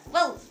don't want to.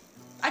 Well,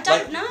 I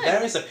don't know.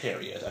 There is a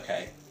period,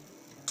 okay.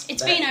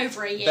 It's been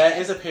over a year. There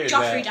is a period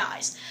Joffrey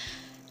dies.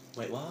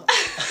 Wait, what?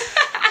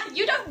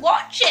 You don't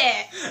watch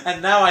it!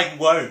 And now I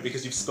won't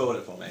because you've spoiled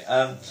it for me.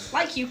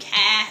 Like you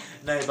care.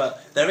 No,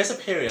 but there is a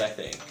period, I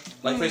think.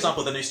 For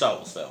example, the new Star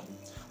Wars film.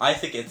 I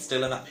think it's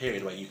still in that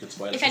period where you could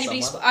spoil it for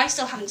someone. I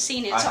still haven't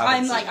seen it, so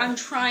I'm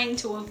trying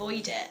to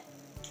avoid it.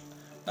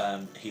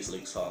 He's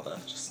Luke's father,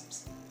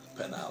 just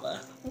putting that out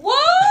there. What?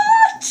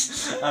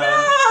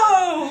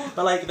 No!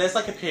 But there's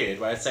a period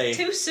where I'd say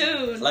too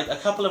soon. A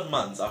couple of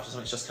months after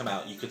something's just come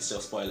out, you could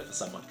still spoil it for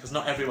someone because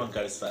not everyone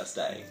goes first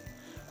day.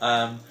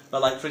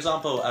 But for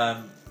example,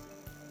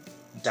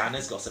 Dan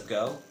is Gossip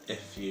Girl.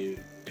 If you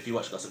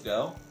watch Gossip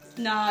Girl.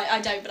 No, I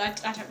don't.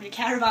 But I don't really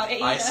care about it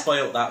either. I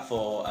spoiled that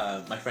for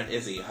my friend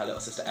Izzy, her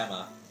little sister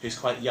Emma, who's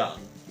quite young,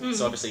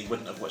 so obviously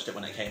wouldn't have watched it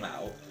when it came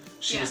out.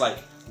 She was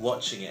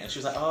watching it and she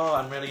was like, oh,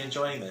 I'm really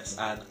enjoying this,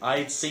 and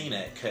I'd seen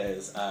it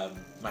because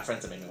my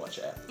friends had made me watch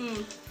it,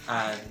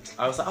 and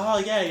I was like, oh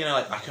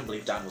yeah, I couldn't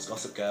believe Dan was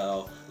Gossip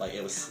Girl,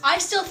 it was. I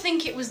still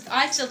think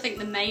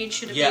the maid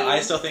should have been. Yeah, I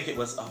still think it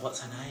was. Oh,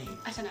 what's her name?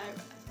 I don't know.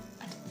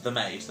 The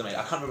maid. I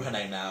can't remember her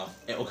name now.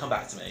 It will come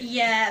back to me.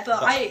 Yeah,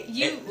 but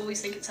you always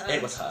think it's her.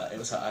 It was her.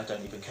 I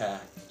don't even care.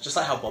 Just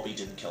like how Bobby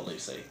didn't kill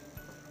Lucy.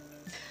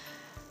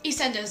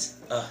 EastEnders.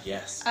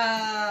 Yes.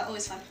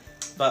 Always fun.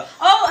 But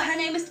her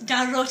name is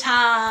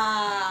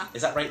Dorota.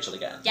 Is that Rachel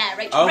again? Yeah,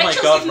 Rachel. Oh Rachel's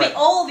my god, giving me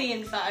all the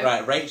info.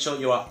 Right, Rachel,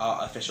 you are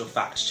our official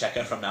fact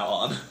checker from now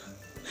on.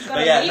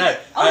 But yeah, no.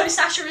 Oh,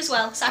 Sasha as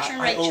well. Sasha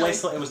and Rachel. I always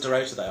thought it was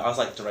Dorota though. I was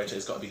like, Dorota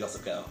has got to be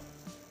Gossip Girl.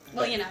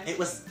 Well, It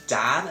was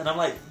Dan, and I'm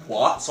like,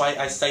 what? So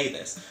I say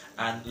this,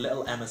 and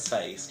little Emma's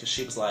face, because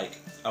she was I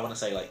want to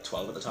say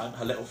 12 at the time,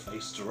 her little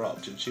face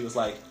dropped, and she was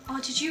like...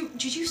 Oh, did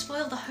you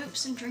spoil the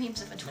hopes and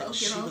dreams of a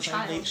 12-year-old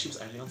child? She was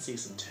only on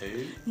season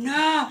 2.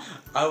 No!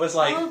 I was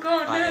like, oh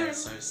God, no. I am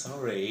so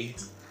sorry.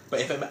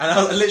 But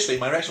literally,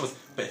 my reaction was,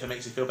 but if it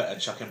makes you feel better,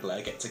 Chuck and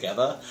Blair get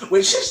together,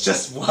 which is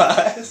just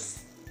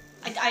worse.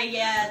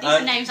 Yeah, these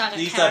are names I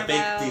don't care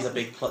about. These are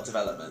big plot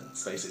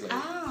developments, basically.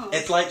 Oh.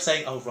 It's like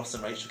saying, oh, Ross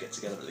and Rachel get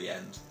together at the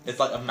end. It's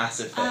like a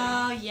massive thing.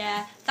 Oh,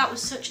 yeah. That was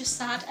such a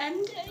sad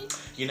ending.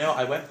 You know,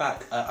 I went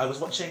back, I was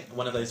watching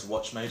one of those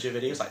Watch Mojo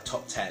videos, like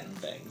top 10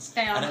 things.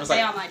 They are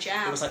my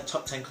jam. It was like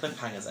top 10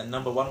 cliffhangers, and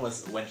number one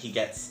was when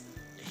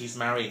he's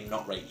marrying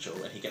not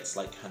Rachel, and he gets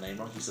like her name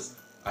wrong. He says,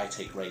 I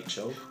take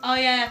Rachel. Oh,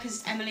 yeah, because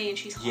it's Emily and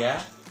she's hot.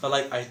 Yeah, but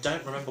like, I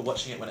don't remember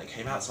watching it when it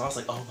came out, so I was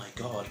like, oh my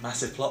god,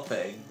 massive plot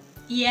thing.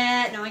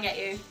 Yeah, no, I get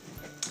you.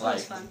 That Like,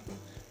 was fun.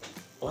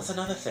 What's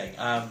another thing?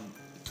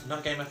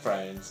 Not Game of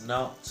Thrones,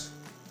 not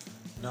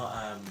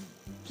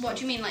What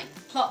do you mean, like,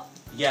 plot?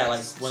 Yeah,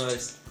 like one of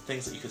those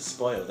things that you could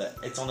spoil that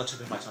it's on the tip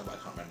of my tongue, but I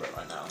can't remember it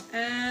right now.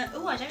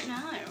 I don't know.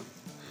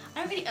 I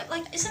don't really,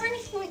 like, is there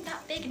anything like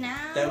that big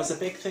now? There was a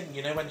big thing,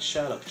 you know when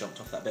Sherlock jumped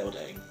off that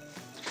building?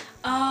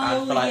 Oh,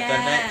 and for like yeah.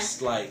 the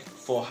next like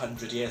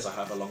 400 years or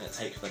however long it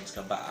takes for them to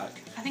come back.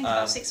 I think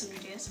about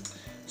 600 years.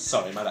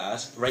 Sorry, my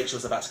bad.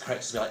 Rachel's about to correct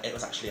us and be like, it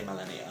was actually a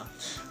millennia.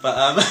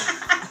 But,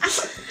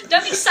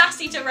 Don't be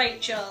sassy to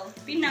Rachel.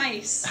 Be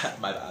nice.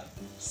 my bad.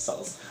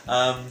 Soz.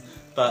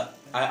 But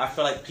I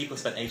feel like people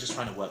spent ages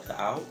trying to work that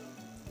out,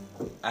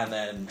 and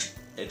then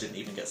it didn't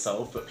even get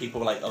solved, but people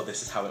were like, oh,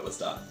 this is how it was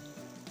done.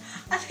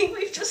 I think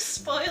we've just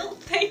spoiled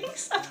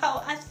things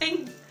about, I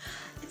think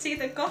it's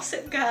either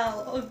Gossip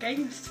Girl or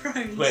Game of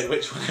Thrones. Wait,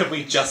 which one have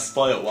we just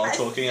spoiled while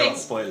talking about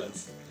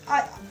spoilers?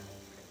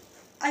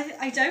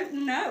 I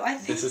don't know. I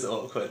think This is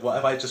awkward. What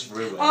have I just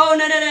ruined? Oh,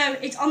 no.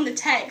 It's on the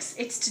text.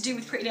 It's to do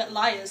with Pretty Little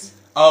Liars.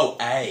 Oh,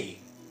 A.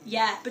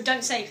 Yeah, but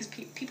don't say, because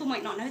people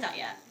might not know that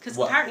yet. Because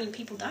What? apparently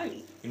people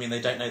don't. You mean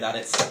they don't know that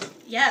it's...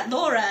 Yeah,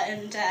 Laura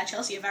and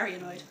Chelsea are very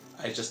annoyed.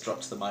 I just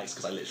dropped the mics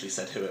because I literally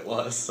said who it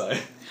was, so...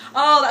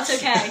 Oh, that's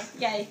okay.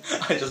 Yay.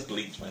 I just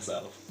bleeped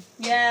myself.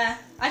 Yeah.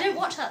 I don't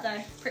watch that,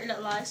 though. Pretty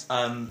Little Lies.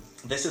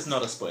 This is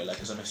not a spoiler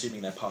because I'm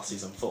assuming they're past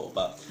season 4,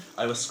 but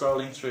I was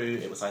scrolling through,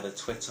 it was either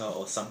Twitter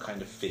or some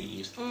kind of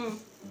feed,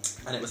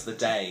 and it was the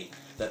day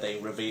that they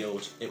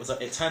revealed,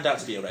 it turned out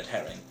to be a red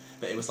herring,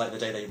 but it was like the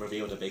day they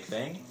revealed a big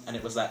thing, and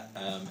it was that,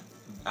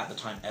 at the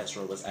time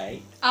Ezra was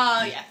A.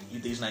 Oh, yeah.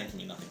 These names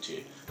mean nothing to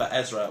you, but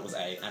Ezra was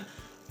A, and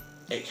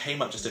it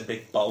came up just in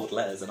big bold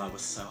letters, and I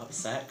was so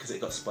upset because it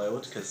got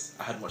spoiled because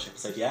I hadn't watched the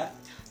episode yet.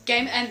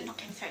 Not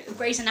Game of Thrones,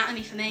 Grey's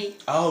Anatomy for me.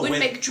 Oh, when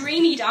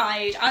McDreamy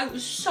died, I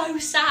was so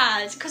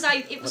sad because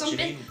it was What on.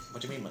 do you mean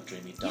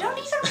McDreamy died? You don't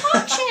even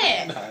watch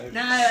it.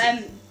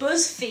 No.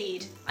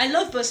 BuzzFeed. I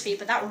love BuzzFeed,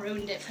 but that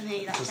ruined it for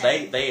me. Because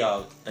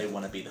they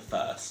want to be the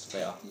first.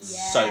 They are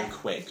so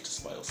quick to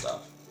spoil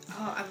stuff.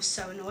 Oh, I was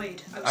so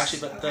annoyed. But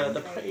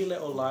the Pretty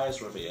Little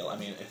Liars reveal. I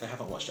mean, if they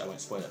haven't watched it, I won't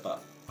spoil it.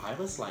 But I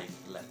was like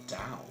let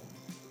down.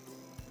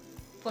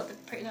 What, the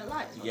Pretty Little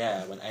Liars?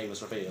 Yeah, when A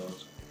was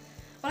revealed.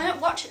 Well, I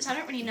don't watch it, so I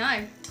don't really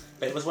know.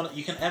 But it was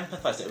you can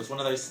empathise it. It was one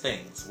of those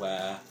things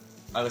where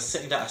I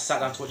sat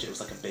down to watch it. It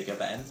was like a big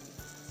event.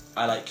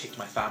 I like kicked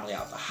my family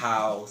out of the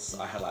house.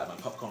 I had like my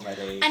popcorn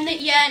ready. And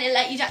it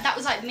let you down. That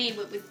was like me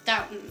with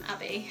Downton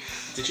Abbey.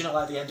 Did you not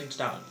like the ending to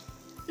Downton?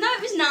 No,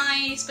 it was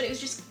nice, but it was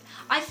just.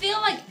 I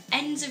feel like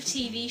ends of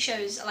TV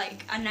shows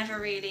are never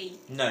really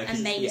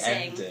amazing. It's the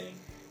ending.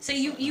 So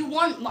you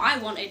want. I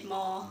wanted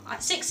more.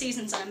 6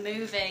 seasons and a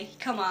movie.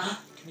 Come on.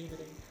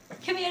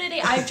 Community.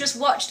 I've just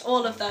watched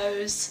all of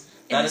those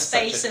in the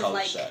space of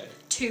like show.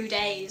 2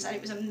 days, and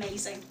it was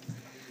amazing.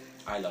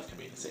 I love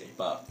Community,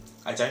 but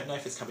I don't know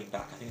if it's coming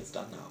back. I think it's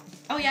done now.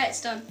 Oh yeah, it's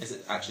done. Is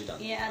it actually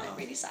done? Yeah, and it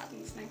really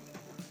saddens me.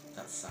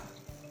 That's sad.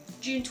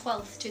 June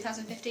 12th,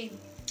 2015.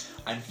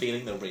 I'm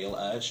feeling the real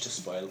urge to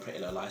spoil Pretty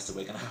Little Lies, so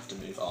we're going to have to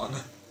move on.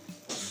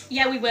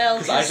 Yeah, we will.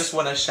 Because I just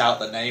want to shout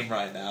the name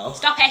right now.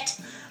 Stop it!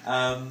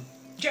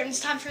 Do you reckon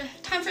it's time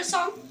for a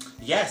song?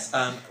 Yes,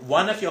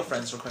 one of your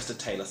friends requested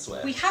Taylor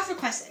Swift. We have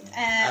requested.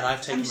 And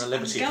I've taken the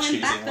liberty of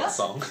choosing what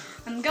song.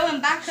 I'm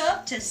going back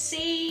up to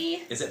see...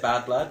 Is it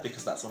Bad Blood?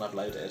 Because that's one I've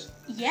loaded.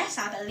 Yes,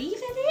 I believe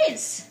it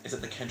is. Is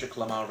it the Kendrick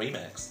Lamar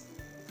remix?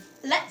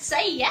 Let's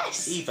say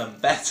yes. Even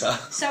better.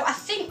 So I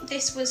think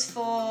this was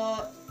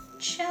for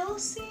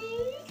Chelsea?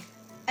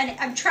 And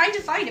I'm trying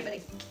to find it, but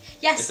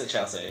yes. Is it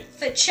Chelsea?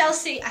 For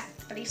Chelsea, I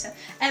believe so.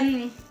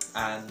 And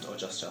or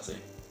just Chelsea?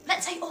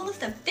 Let's say all of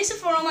them. This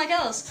is for all my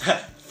girls.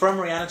 From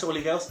Rihanna to all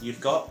you girls, you've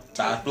got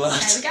Bad Blood.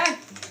 There we go.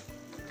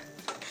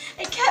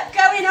 It kept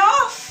going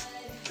off.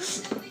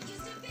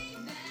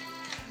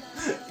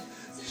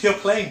 You're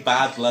playing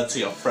Bad Blood to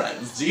your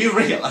friends. Do you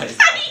realise?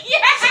 Yeah.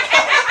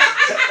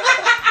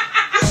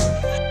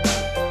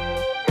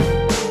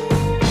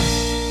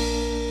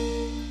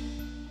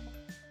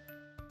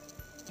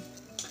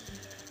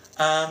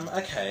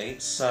 Okay,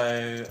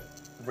 so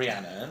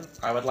Rhiannon,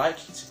 I would like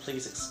you to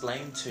please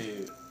explain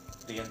to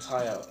the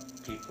entire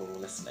people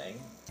listening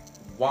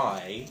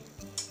why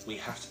we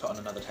have to put on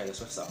another Taylor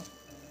Swift song.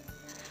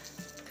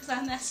 Because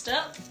I messed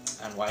up.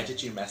 And why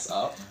did you mess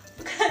up?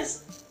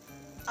 Because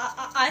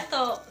I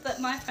thought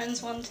that my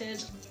friends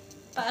wanted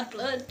Bad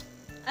Blood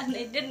and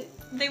they didn't.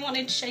 They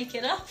wanted Shake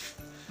It Off.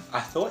 I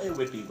thought it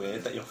would be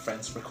weird that your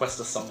friends request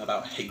a song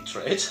about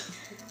hatred.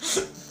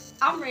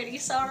 I'm really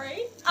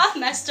sorry. I've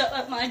messed up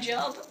at my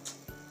job.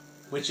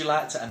 Would you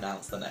like to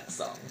announce the next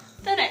song?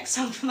 The next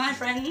song for my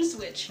friends,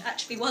 which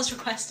actually was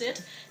requested,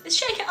 is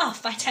Shake It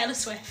Off by Taylor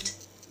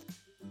Swift.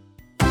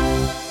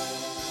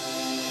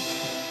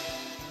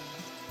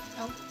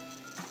 Oh.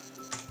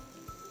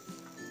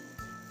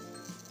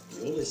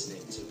 You're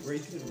listening to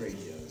Braithwood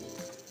Radio.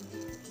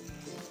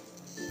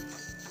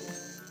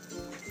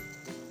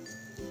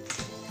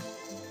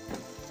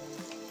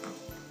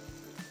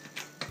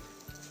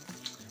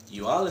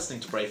 You are listening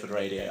to Braithwood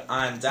Radio.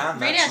 I'm Dan,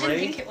 Really, that's I didn't Rhi,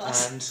 think it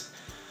was. And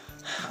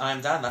I'm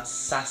Dan, that's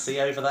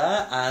Sassy over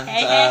there. And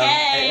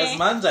Hey. it is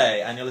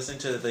Monday, and you're listening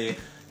to the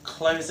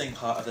closing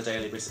part of the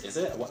Daily Brief. Is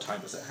it? What time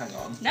is it? Hang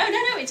on. No,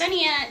 it's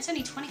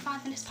only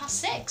 25 minutes past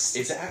 6.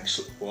 Is it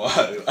actually?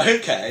 Whoa,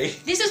 okay.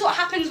 This is what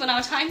happens when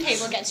our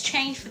timetable gets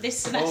changed for this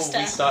semester.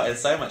 Oh, we started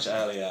so much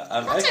earlier.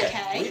 That's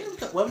okay. We've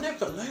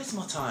got loads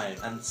more time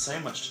and so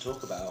much to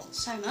talk about.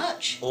 So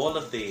much. All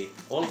of the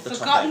I've topics.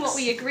 forgotten what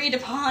we agreed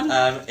upon.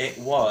 It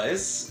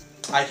was.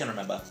 I can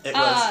remember. It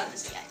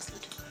was. Yeah,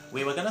 excellent.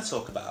 We were going to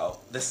talk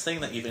about this thing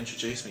that you've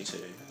introduced me to.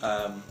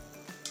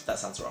 That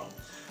sounds wrong.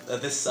 What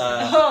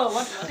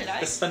did I?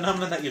 This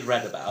phenomenon that you'd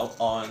read about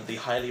on the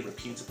highly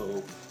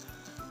reputable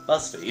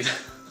BuzzFeed.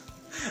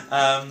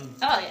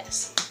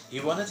 Yes.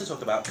 You wanted to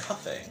talk about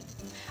cuffing.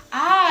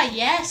 Ah,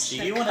 yes, Do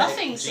the you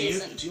cuffing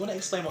season. Do you want to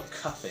explain what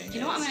cuffing is? Do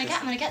you know what I'm going to get?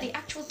 I'm going to get the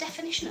actual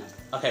definition of.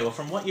 Okay, well,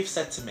 from what you've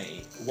said to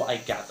me, what I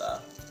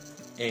gather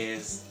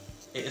is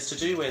it is to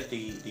do with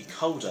the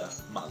colder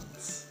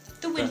months.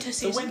 The winter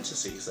season. The winter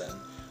season.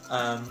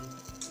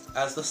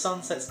 As the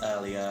sun sets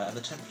earlier and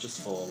the temperatures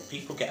fall,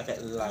 people get a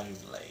bit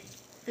lonely.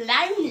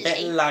 Lonely?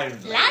 Bit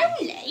lonely.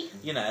 Lonely?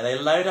 You know, they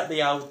load up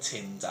the old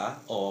Tinder,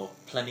 or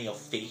Plenty of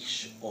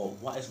Fish, or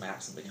what has my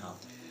accent become?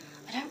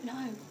 I don't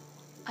know.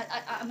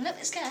 I'm a little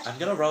bit scared. I'm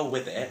going to roll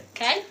with it.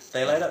 Okay.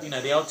 They load up,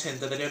 the old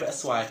Tinder, they do a bit of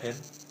swiping.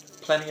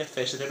 Plenty of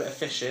Fish, they do a bit of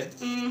fishing.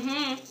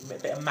 Mm-hmm. A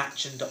bit of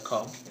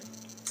matching.com.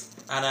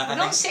 We're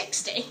not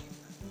 60.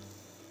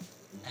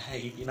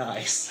 Hey, be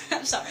nice.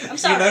 I'm sorry.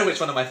 You know which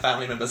one of my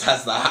family members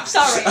has that. I'm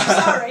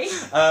sorry.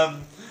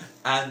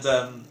 And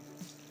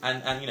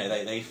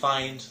they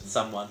find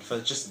someone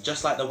for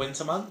just like the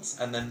winter months,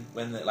 and then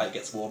when it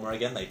gets warmer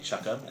again, they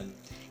chuck them. And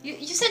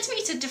you said to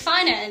me to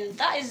define it, and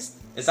that is.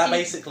 Is that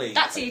basically?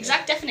 That's the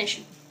exact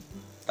definition.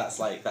 That's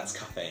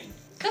cuffing.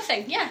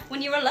 Cuffing, yeah.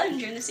 When you're alone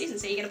during the season,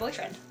 so you get a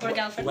boyfriend or a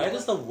girlfriend. Where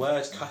does the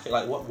word cuffing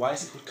why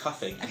is it called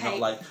cuffing? And Okay.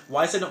 not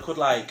why is it not called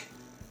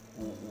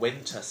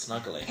winter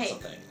snuggling or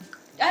something?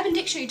 Urban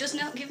Dictionary does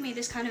not give me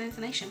this kind of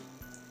information.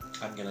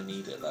 I'm gonna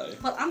need it though.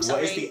 Well, I'm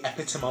sorry. What is the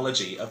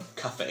etymology of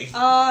cuffing?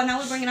 Oh, now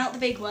we're bringing out the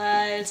big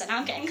words, and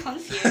I'm getting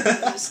confused.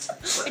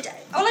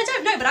 Well, I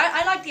don't know, but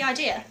I like the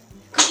idea.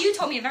 Because you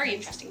told me a very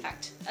interesting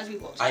fact as we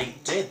walked. I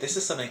did. This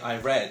is something I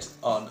read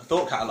on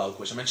Thought Catalogue,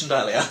 which I mentioned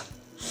earlier.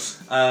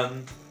 Let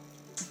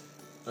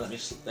me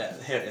just...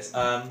 here it is.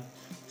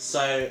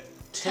 So,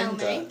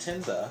 Tinder...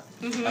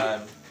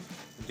 Mm-hmm.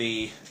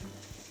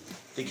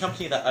 The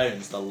company that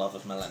owns the love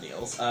of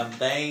millennials,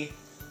 they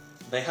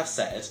have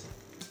said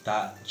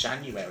that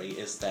January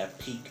is their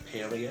peak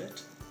period.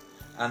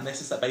 And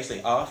this is that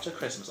basically after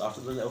Christmas,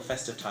 after the little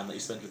festive time that you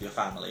spend with your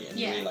family, and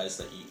you realise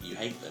that you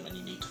hate them and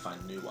you need to find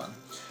a new one.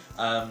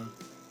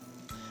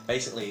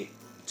 Basically,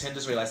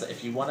 Tinder's realised that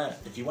if you wanna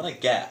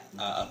get a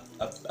bae,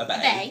 we'll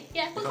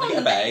if you call wanna get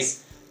them a bae,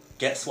 baes.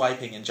 get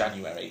swiping in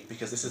January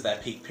because this is their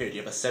peak period.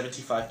 You have a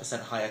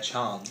 75% higher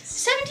chance.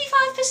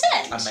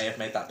 75%? I may have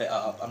made that bit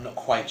up. I'm not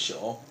quite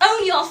sure.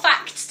 Own your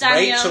facts,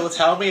 Daniel. Rachel,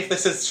 tell me if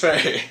this is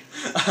true.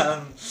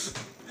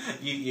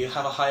 You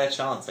have a higher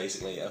chance,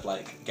 basically, of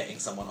getting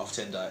someone off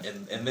Tinder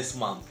in this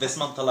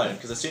month alone.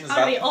 Because as soon as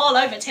I'll be all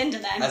over Tinder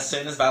then. as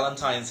soon as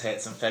Valentine's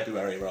hits and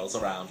February rolls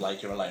around,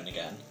 you're alone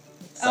again.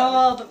 So,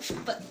 Oh,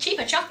 but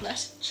cheaper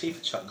chocolate.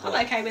 cheaper chocolate.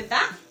 I'm okay with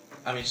that.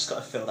 I mean, you just got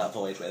to fill that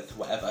void with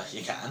whatever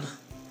you can.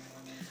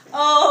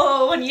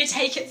 Oh, and you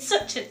take it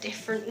such a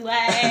different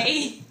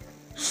way.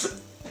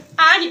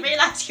 And you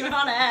realise you're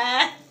on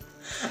air.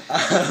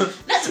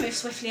 Let's move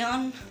swiftly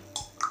on.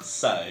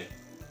 So,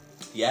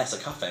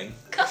 cuffing.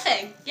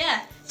 Cuffing,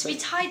 yeah. To be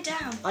tied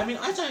down. I mean,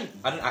 I don't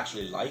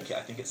actually like it.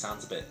 I think it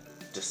sounds a bit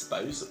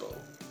disposable.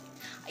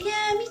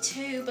 Yeah, me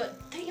too,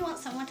 but don't you want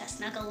someone to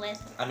snuggle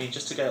with? I mean,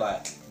 just to go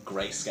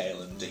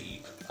grayscale and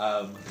deep,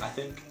 I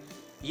think,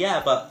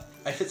 but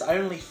if it's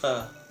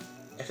a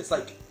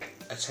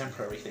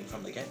temporary thing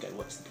from the get-go,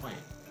 what's the point?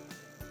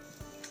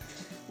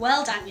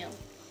 Well, Daniel,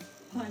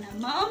 when a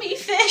mommy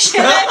fish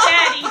and a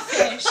daddy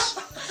fish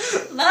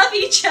love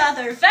each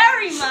other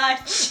very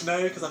much.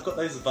 No, because I've got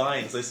those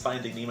vines, those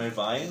Finding Nemo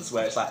vines,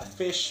 where it's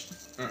fish,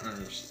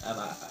 and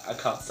I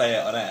can't say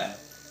it on air.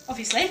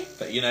 Obviously.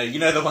 But you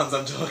know the ones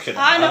I'm talking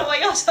about. I know what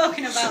you're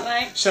talking about,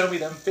 mate. Show me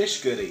them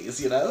fish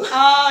goodies,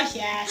 Oh,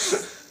 yes.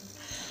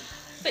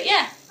 But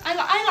yeah,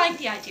 I like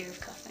the idea of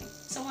cuffing.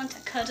 Someone to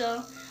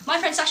cuddle. My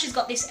friend Sasha's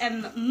got this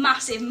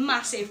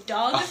massive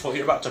dog. I thought you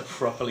were about to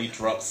properly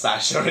drop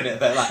Sasha in it.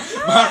 They're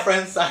my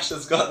friend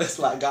Sasha's got this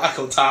guy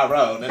called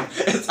Tyrone, and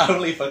it's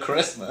only for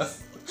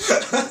Christmas.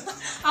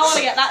 I want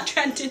to get that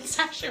trend in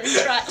Sasha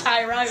and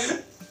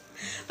Tyrone.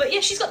 But yeah,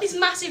 she's got this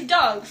massive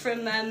dog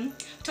from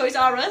Toys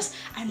R Us,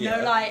 and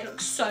no lie, it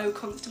looks so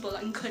comfortable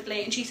and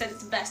cuddly, and she said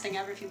it's the best thing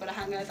ever if you've got a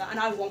hangover, and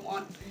I want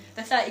one.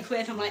 They're 30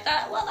 quid, I'm like,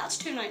 that's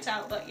 2 nights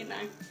out, but you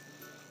know,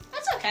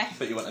 that's okay.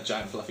 But you want a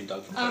giant fluffy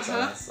dog from Toys R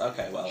Us?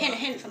 Okay, well.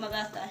 Hint for my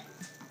birthday.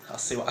 I'll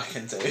see what I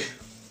can do.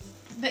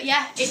 But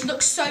yeah, it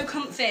looks so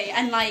comfy,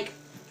 and like,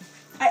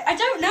 I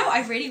don't know,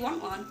 I really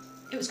want one.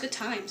 It was good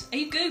times. Are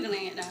you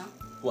Googling it now?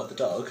 What, the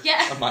dog?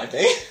 Yeah. I might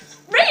be.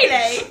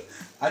 Really?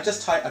 I've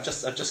just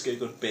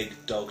googled big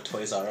dog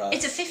Toys R Us.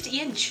 It's a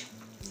 50-inch.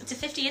 It's a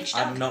 50-inch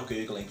dog. I'm not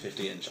googling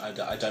 50-inch.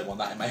 I don't want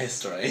that in my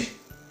history.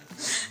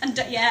 And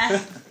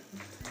yeah.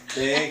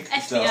 Big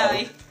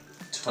FBI. dog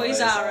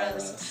Toys R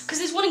Us. Because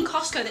there's one in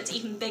Costco that's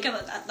even bigger,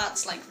 but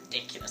that's like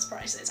ridiculous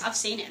prices. I've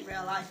seen it in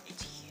real life.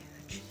 It's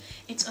huge.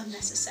 It's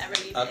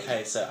unnecessarily big.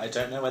 Okay, so I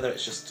don't know whether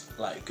it's just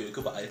like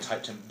Google, but I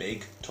typed in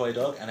big toy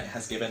dog and it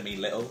has given me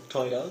little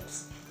toy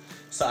dogs.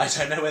 So I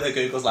don't know whether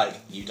Google's like,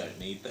 you don't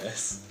need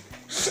this.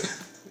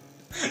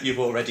 You've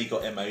already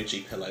got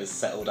emoji pillows,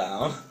 settle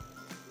down.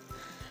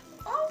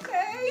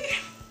 Okay.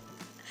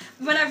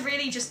 When I've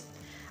really just...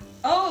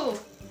 Oh,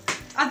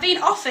 I've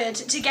been offered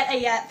to get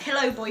a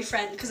pillow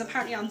boyfriend, because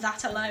apparently I'm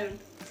that alone.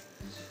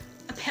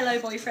 A pillow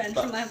boyfriend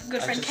from my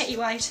good friend Katie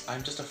White.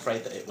 I'm just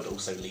afraid that it would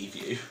also leave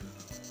you.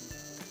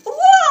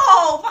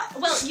 Whoa!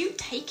 Well, you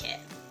take it.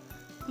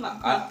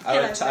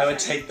 I would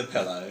take the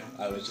pillow.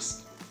 I would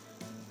just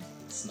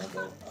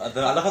snuggle. I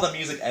love how the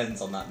music ends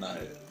on that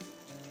note.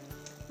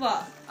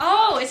 What?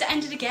 Oh, it's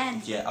ended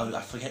again. Yeah,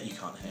 I forget you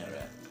can't hear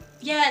it.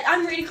 Yeah,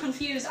 I'm really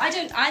confused. I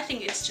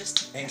think it's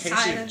just in case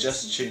silence. you've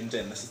just tuned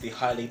in, this is the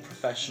highly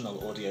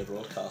professional audio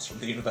broadcast from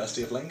the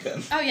University of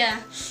Lincoln. Oh yeah,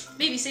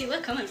 BBC,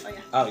 we're coming for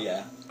you. Oh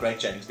yeah, Greg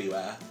James,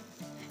 beware.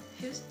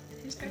 Who's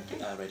Greg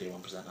James? Radio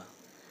 1 presenter.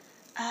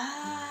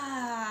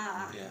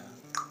 Ah. Yeah.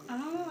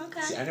 Oh, okay.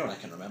 It's the only one I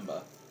can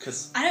remember.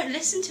 Cause I don't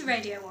listen to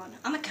Radio 1.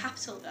 I'm a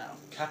Capital girl.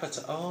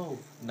 Capital. Oh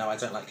no, I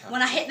don't like Capital.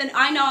 When I hit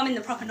I know I'm in the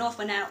proper north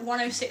when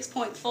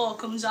 106.4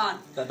 comes on,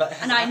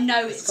 and I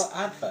know it's got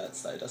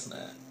adverts though, doesn't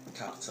it?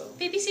 Capital.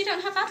 BBC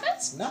don't have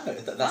adverts? No,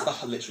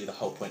 that's literally the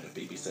whole point of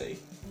BBC.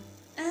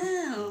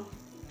 Oh,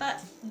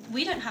 but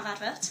we don't have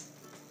adverts.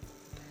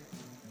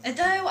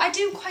 Though I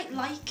do quite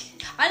like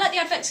the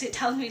adverts because it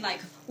tells me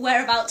like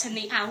whereabouts in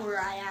the hour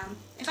I am.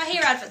 If I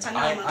hear adverts, I know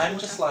I'm I'm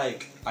just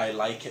like, I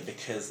like it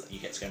because you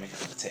get to go make a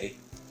cup of tea.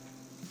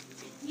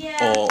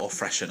 Yeah. Or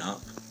freshen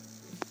up.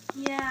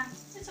 Yeah,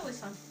 it's always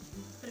fun.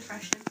 Bit of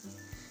freshening,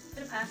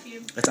 bit of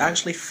perfume. It's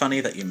actually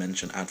funny that you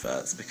mention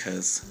adverts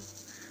because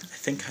I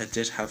think I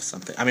did have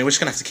something. I mean, we're just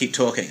gonna have to keep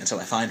talking until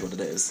I find what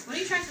it is. What are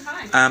you trying to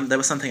find? There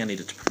was something I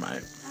needed to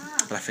promote,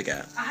 but I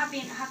forget. I have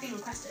been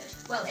requested.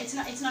 Well, it's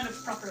not a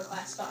proper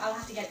request, but I'll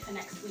have to get it for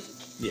next week.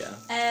 Yeah.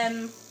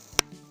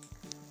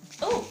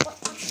 Oh, what?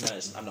 No,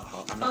 I'm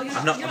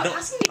not. You're not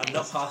passing me. I'm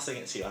not passing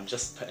it to you. I'm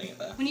just putting it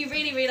there. When you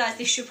really realise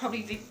this should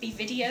probably be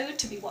videoed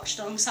to be watched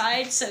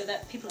alongside, so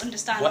that people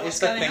understand What what's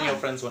is the going thing on. your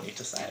friends want you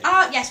to say?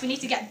 Yes, we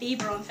need to get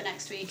Bieber on for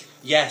next week.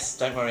 Yes,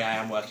 don't worry. I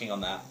am working on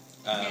that.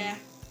 Yeah.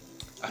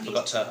 I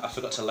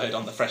forgot to load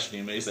on the fresh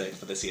new music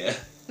for this year.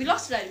 We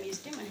lost a load of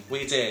music, didn't we?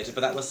 We did,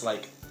 but that was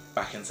like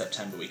back in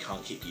September. We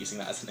can't keep using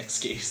that as an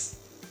excuse.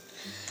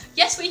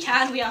 Yes, we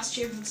can. We are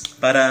students.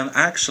 But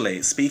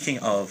actually, speaking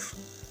of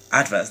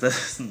adverts,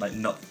 this is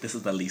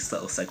the least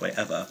subtle segue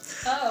ever.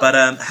 Oh. But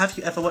have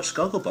you ever watched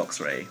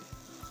Gogglebox, Rhi?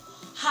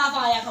 Have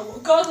I ever?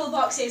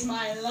 Gogglebox is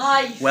my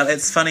life. Well,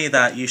 it's funny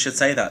that you should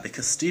say that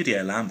because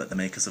Studio Lambert, the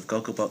makers of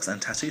Gogglebox and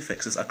Tattoo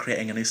Fixers, are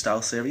creating a new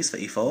style series for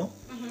E4.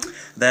 Mm-hmm.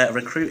 They're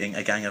recruiting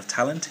a gang of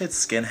talented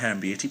skin, hair and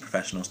beauty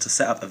professionals to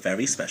set up a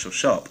very special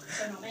shop.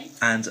 So not me.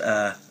 And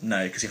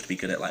no, because you have to be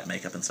good at like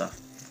makeup and stuff.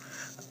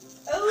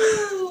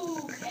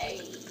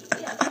 Okay.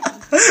 Yeah.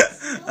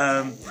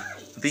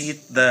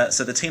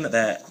 So the team that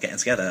they're getting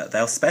together,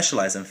 they'll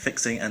specialise in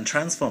fixing and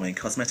transforming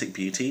cosmetic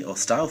beauty or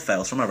style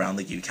fails from around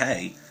the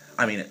UK.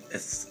 I mean,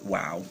 it's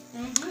wow.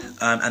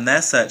 Mm-hmm. And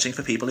they're searching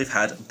for people who've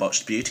had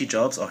botched beauty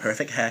jobs or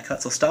horrific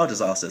haircuts or style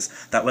disasters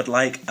that would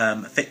like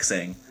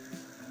fixing.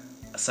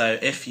 So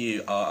if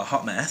you are a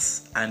hot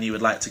mess and you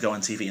would like to go on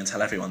TV and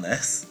tell everyone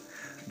this,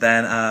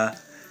 then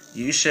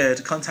you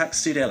should contact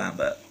Studio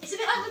Lambert. It's a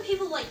bit like when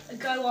people like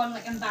go on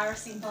like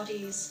embarrassing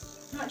bodies.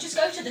 Like, just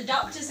go to the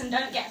doctors and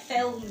don't get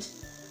filmed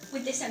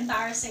with this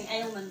embarrassing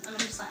ailment. And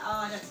I'm just like,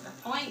 I don't see the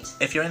point.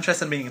 If you're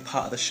interested in being a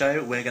part of the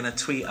show, we're going to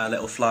tweet a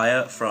little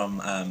flyer from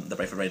the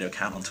Brayford Radio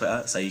account on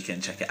Twitter, so you can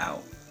check it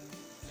out.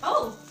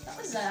 Oh, that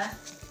was Have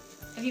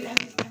we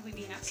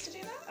been asked to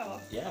do that?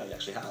 Or? Yeah, we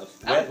actually have.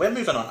 Oh. We're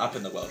moving on up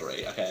in the world,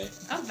 Rhi, okay?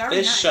 Oh, very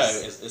this nice. show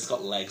it's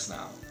got legs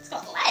now. It's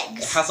got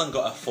legs. It hasn't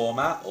got a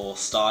format or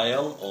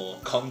style or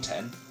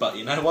content, but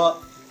you know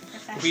what?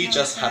 We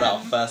just had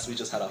our first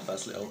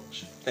little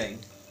thing.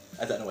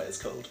 I don't know what it's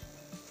called.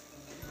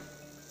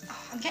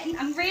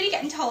 I'm really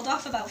getting told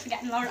off about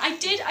forgetting Lauren. I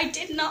did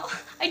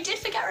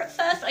forget her at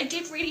first, but I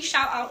did really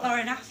shout out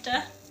Lauren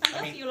after. I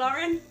love you,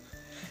 Lauren.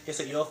 Is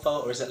it your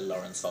fault or is it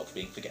Lauren's fault for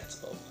being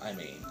forgettable? I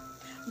mean...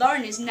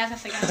 Lauren is never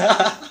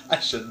forgettable. I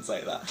shouldn't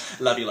say that.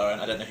 Love you, Lauren.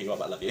 I don't know who you are,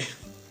 but I love you.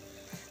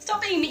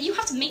 Stop being mean. You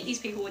have to meet these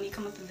people when you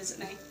come up and visit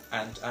me.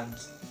 And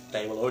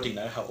they will already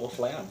know how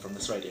awful I am from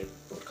this radio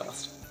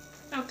broadcast.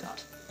 Oh,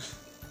 God.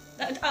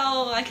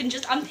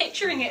 I'm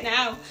picturing it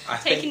now.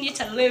 Taking you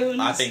to loons.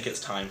 I think it's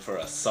time for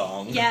a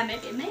song. Yeah,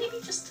 maybe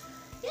just,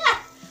 yeah.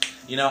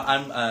 You know,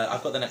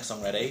 I've got the next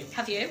song ready.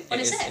 Have you? What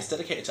is it? It's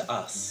dedicated to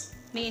us.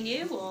 Me and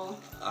you, or?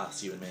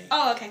 Us, you and me.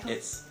 Oh, okay, cool.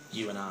 It's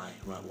You and I,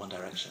 right, One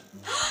Direction.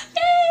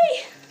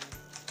 Yay!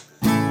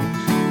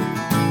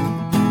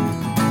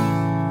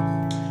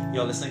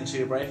 You're listening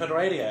to Bravehead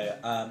Radio.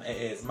 It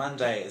is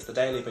Monday, it's the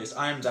Daily Boost.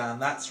 I'm Dan,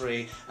 that's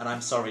Rhi, and I'm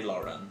sorry,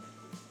 Lauren.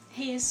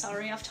 He is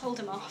sorry, I've told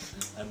him off.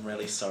 I'm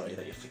really sorry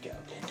that you're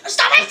forgettable.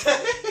 Stop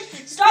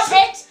it! Stop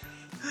it!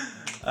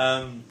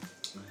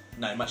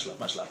 No, much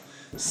love.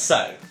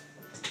 So,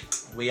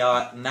 we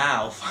are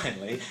now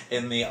finally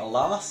in the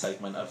last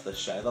segment of the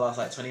show, the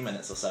last 20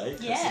 minutes or so.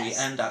 Yes. We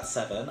end at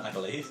 7, I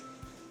believe.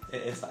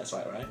 It is, that is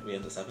right? We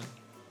end at 7.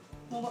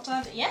 Well, what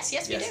time? Yes,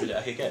 we do.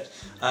 Okay, good.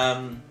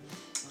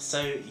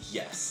 So,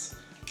 yes.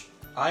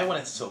 I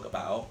wanted to talk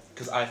about,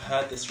 because I've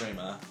heard this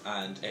rumour,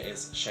 and it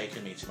has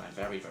shaken me to my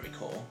very, very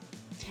core.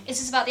 Is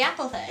this about the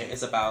Apple thing? It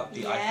is about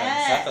the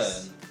Yes. iPhone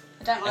 7.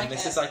 I don't like it. And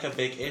this is like a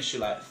big issue,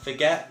 like,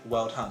 forget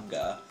world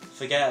hunger,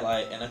 forget,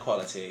 like,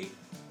 inequality.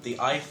 The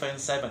iPhone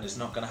 7 is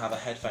not going to have a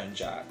headphone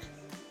jack.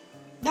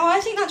 No, I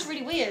think that's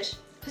really weird.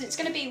 Because it's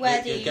going to be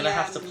where You're going to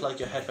have to plug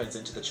your headphones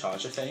into the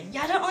charger thing.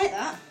 Yeah, I don't like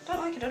that. I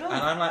don't like it at all.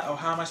 And I'm like, oh,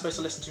 how am I supposed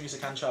to listen to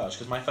music and charge?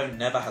 Because my phone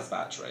never has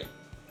battery.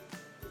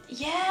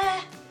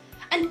 Yeah.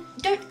 And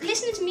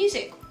listening to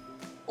music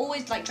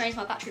always like drains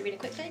my battery really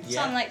quickly. So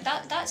Yeah. I'm like,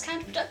 that's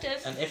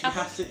counterproductive. And if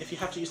you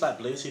have to use like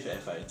Bluetooth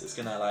earphones, it's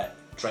gonna like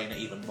drain it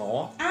even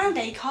more. And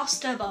they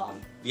cost a bomb.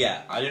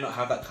 Yeah, I do not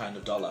have that kind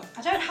of dollar.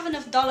 I don't have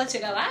enough dollar to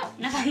go out.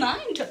 Never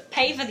mind to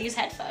pay for these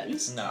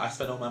headphones. No, I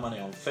spend all my money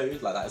on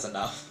food. Like that is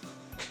enough.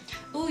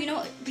 Oh, you know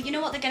what? But you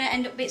know what they're gonna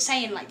end up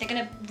saying? Like they're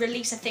gonna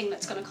release a thing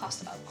that's gonna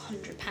cost about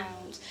 £100.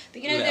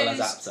 But you know Little those.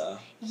 adapter.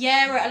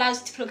 Yeah, where it allows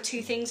you to plug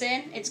 2 things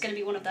in. It's gonna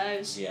be one of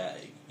those. Yeah,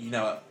 you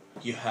know what?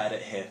 You heard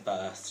it here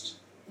first.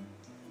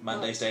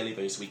 Monday's Daily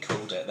Boost, we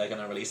called it. They're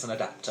gonna release an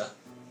adapter.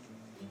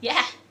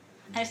 Yeah.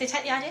 And if they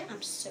take the idea,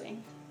 I'm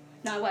suing.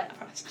 No, I won't. I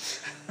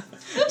promise.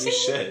 You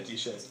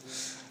should.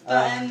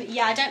 But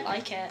yeah, I don't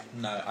like it.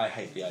 No, I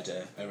hate the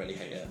idea. I really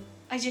hate it.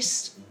 I don't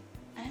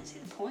see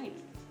the point.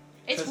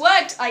 It's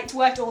worked. It's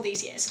worked all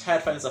these years.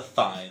 Headphones are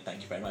fine,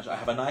 thank you very much. I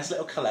have a nice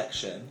little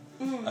collection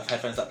of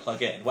headphones that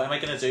plug in. What am I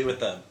going to do with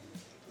them?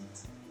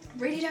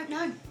 Really don't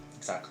know.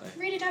 Exactly.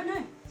 Really don't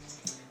know.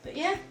 But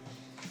yeah,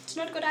 it's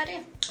not a good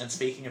idea. And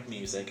speaking of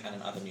music, and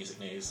in other music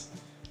news,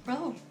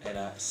 Oh, in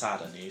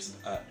sadder news,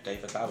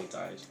 David Bowie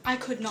died. I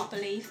could not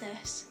believe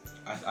this.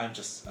 I'm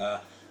just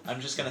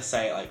going to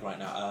say it like right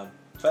now.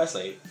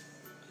 Firstly,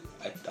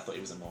 I thought he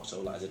was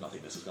immortal. Like, I did not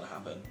think this was going to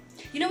happen.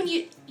 You know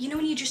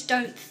when you just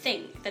don't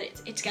think that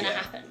it's going to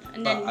happen,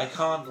 and But then I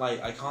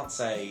can't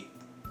say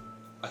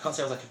I was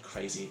like a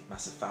crazy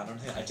massive fan or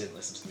anything. I didn't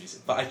listen to the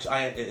music, but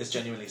it is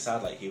genuinely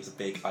sad. Like he was a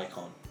big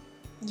icon.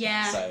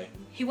 yeah, So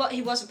he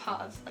was a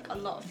part of like a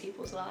lot of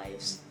people's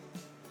lives.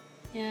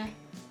 Yeah,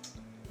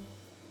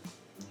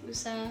 it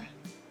was. oh,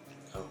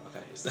 okay.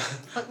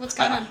 What's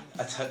going on?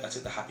 I took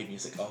the happy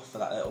music off for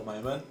that little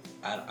moment,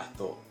 and I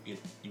thought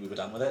we were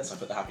done with it, so I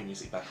put the happy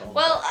music back on.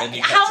 Well, Then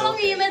you kept how long are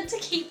talking. you meant to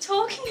keep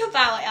talking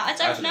about it? I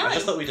don't know. I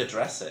just thought we'd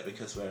address it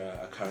because we're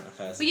a current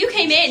affairs. Well, you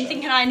came in show.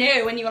 thinking I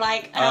knew, and you were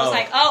like, and I was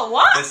like, oh,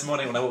 what? This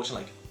morning when I walked in,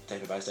 like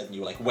David Bowie's dead, and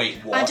you were like,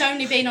 wait, what? I'd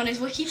only been on his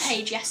wiki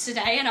page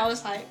yesterday, and I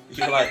was like,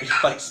 You were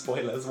like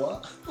spoilers,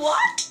 what?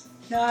 what?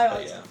 No, I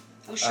But was, yeah.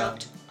 I was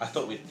shocked. I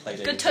thought we'd played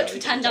it. Good touch, we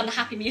turned down the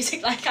happy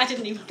music like I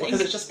didn't even think.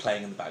 Because it's just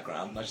playing in the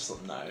background, and I just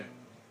thought no.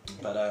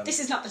 But This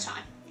is not the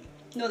time,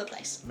 nor the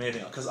place.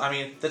 moving on, because I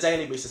mean, the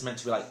Daily Boost is meant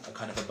to be like a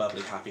kind of a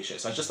bubbly, happy show,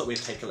 so I just thought we'd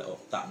take a little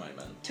that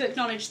moment. To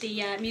acknowledge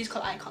the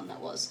musical icon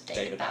that was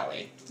David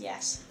Bowie.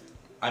 Yes.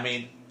 I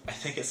mean, I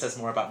think it says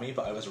more about me,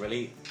 but I was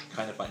really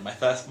kind of like my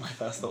first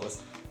thought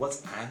was,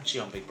 what's Angie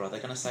on Big Brother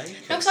gonna say? No,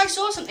 because I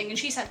saw something and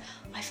she said,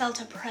 I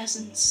felt a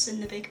presence in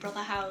the Big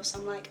Brother house.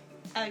 I'm like,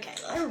 okay.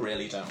 I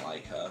really don't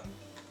like her.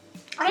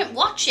 I don't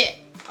watch it.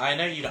 I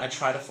know you. I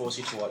try to force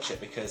you to watch it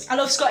because I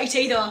love Scotty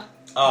T though.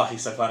 oh,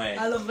 he's so funny.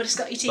 I love what a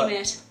Scotty T But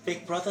made.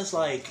 Big Brother's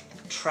like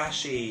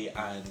trashy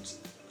and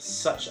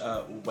such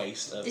a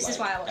waste of This like, is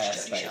why I watch Geordie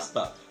airspace. Shore.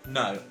 But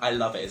no, I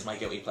love it. It's my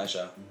guilty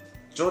pleasure.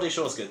 Geordie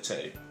Shore's good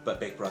too, but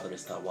Big Brother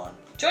is the one.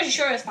 Geordie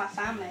Shore is my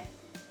family.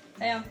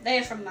 They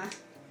are from my.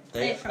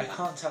 I from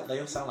can't tell. They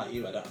all sound like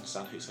you. I don't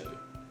understand who's who.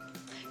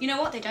 You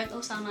know what? They don't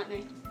all sound like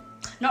me.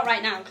 Not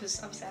right now, because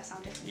obviously I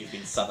sound different. You've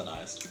been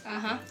southernised.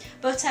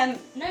 But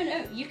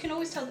no, you can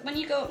always tell when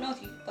you go up north.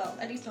 Well,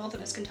 at least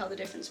Northerners can tell the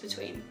difference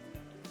between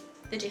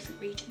the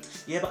different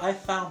regions. Yeah, but I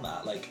found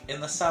that like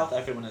in the south,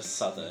 everyone is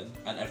southern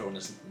and everyone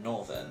is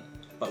northern.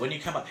 But when you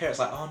come up here, it's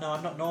like, oh no,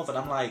 I'm not northern.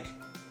 I'm like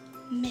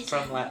Midlands.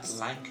 from like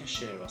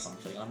Lancashire or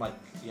something. And I'm like,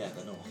 yeah,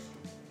 the north.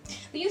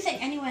 Well, you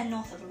think anywhere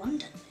north of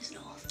London is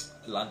north?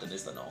 London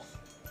is the north.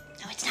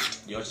 No, it's not.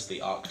 You're just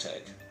the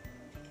Arctic.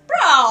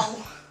 Bro!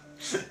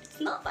 It's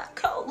not that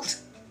cold.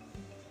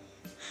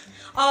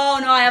 Oh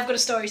no, I have got a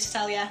story to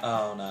tell you.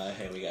 Oh no,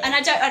 here we go. And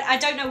I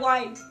don't know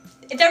why.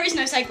 There is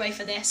no segue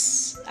for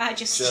this.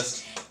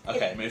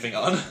 Okay, moving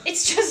on.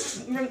 It's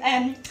just when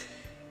I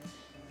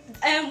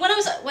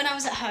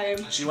was at home.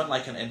 Do you want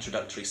like an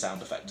introductory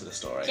sound effect to the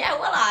story? Yeah,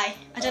 well, I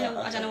don't know.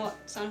 Okay. I don't know what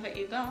sound effect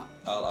you got.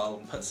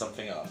 I'll put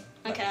something on.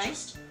 Let me Okay.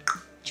 just-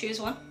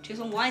 Choose one. Choose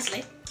one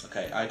wisely.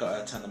 Okay, I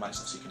gotta turn the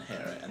mics off so you can hear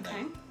it, and Okay.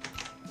 then.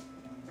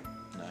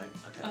 No.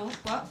 Okay. Oh,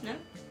 what? No.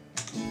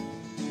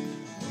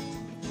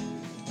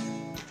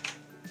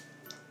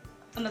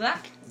 Am I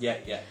back? Yeah,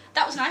 yeah.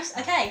 That was nice.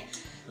 Okay.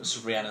 It's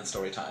Rhiannon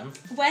story time.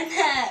 When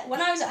I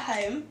was at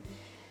home,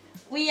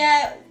 we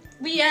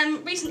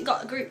recently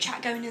got a group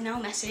chat going in our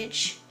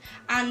message,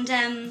 and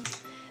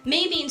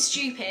me being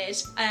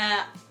stupid,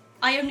 I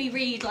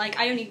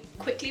only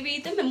quickly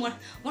read them, and one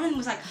of them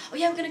was like, oh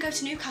yeah, we're gonna go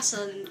to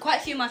Newcastle, and quite a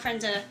few of my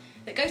friends that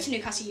go to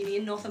Newcastle Uni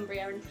in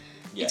Northumbria, and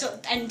Yeah.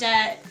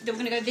 they were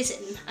gonna go visit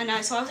them,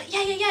 and so I was like,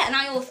 yeah, and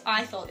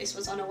I thought this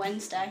was on a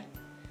Wednesday,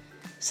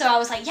 so I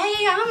was like, yeah,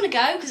 I'm gonna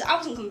go, because I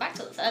wasn't coming back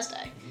till the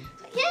Thursday.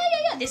 Like,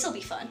 yeah, this will be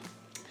fun.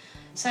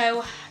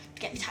 So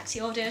get the taxi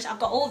ordered. I've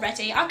got all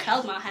ready. I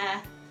curled my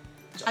hair.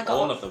 I got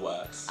all of the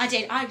works. I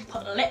did. I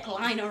put a lip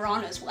liner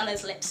on as well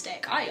as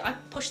lipstick. I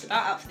pushed the boat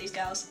out for these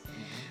girls.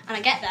 And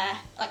I get there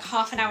like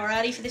half an hour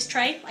early for this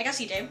train, like as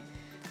you do.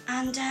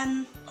 And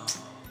and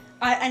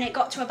it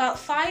got to about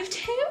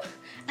 5:02,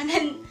 and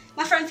then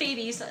my friend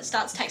Phoebe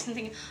starts texting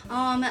thinking, oh,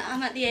 I'm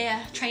at the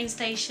train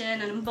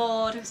station and I'm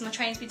bored because my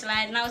train's been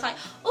delayed. And I was like,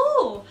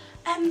 oh,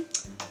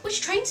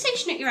 which train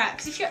station you're at?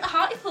 Because if you're at the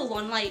Hartlepool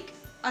one, like,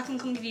 I can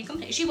come give you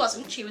company. She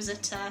wasn't. She was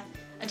at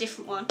a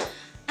different one.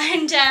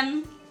 And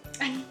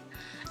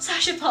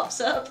Sasha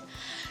pops up.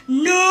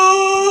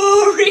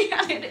 No,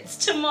 Rhiannon, it's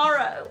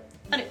tomorrow.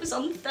 And it was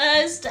on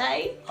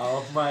Thursday.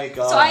 Oh my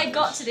god. So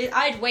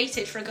I had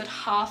waited for a good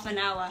half an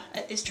hour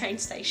at this train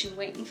station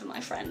waiting for my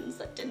friends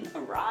that didn't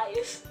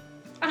arrive.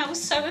 And I was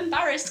so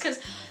embarrassed because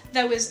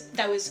there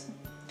was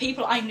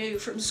people I knew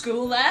from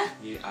school there.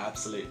 You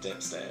absolute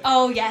dipstick.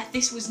 Oh yeah,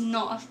 this was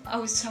not. I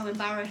was so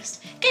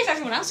embarrassed. Gave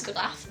everyone else a good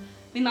laugh.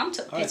 My mum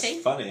took pity.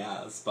 It's funny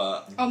as,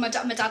 but. Oh, my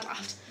dad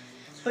laughed.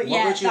 But What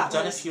yeah, would you have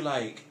done was- if you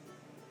like?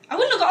 I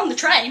wouldn't have got on the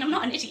train. I'm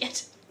not an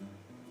idiot.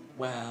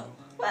 Well,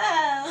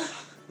 Well,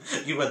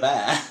 you were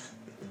there.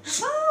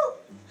 well,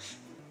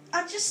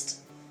 I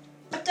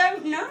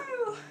don't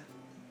know.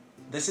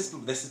 This is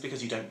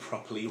because you don't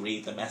properly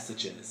read the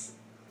messages.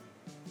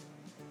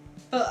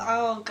 But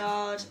oh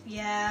god,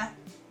 yeah.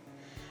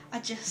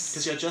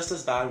 Because you're just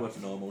as bad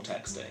with normal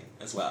texting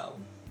as well.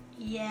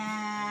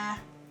 Yeah.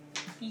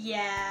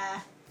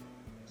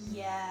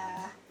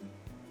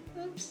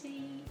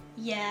 Oopsie.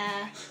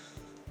 Yeah.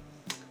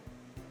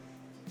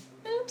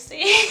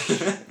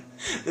 Oopsie.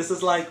 This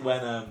is like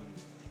when do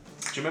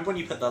you remember when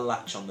you put the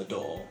latch on the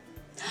door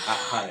at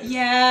home?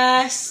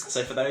 Yes.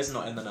 So for those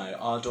not in the know,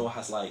 our door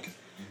has like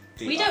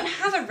We don't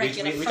have a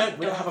regular we front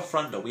don't door. have a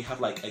front door. We have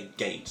like a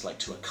gate, like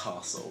to a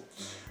castle,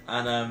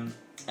 and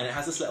it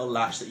has this little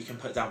latch that you can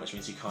put down, which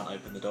means you can't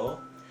open the door.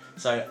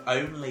 So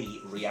only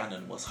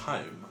Rhiannon was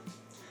home,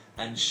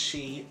 and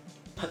she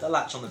put the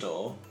latch on the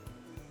door,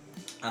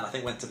 and I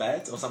think went to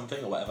bed or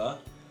something or whatever,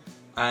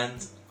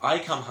 and I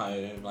come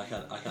home like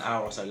an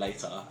hour or so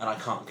later, and I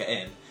can't get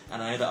in,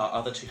 and I know that our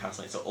other two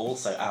housemates are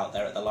also out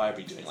there at the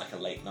library doing like a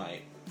late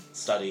night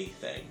study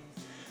thing.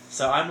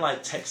 So I'm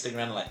like texting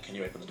around like, can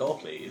you open the door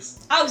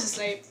please? I was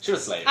asleep. She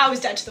was asleep. I was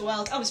dead to the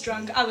world. I was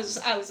drunk. I was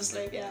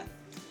asleep, yeah.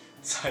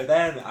 So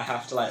then I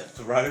have to like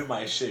throw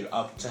my shoe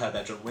up to her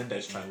bedroom window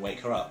to try and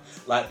wake her up.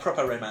 Like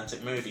proper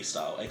romantic movie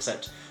style,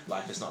 except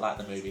life is not like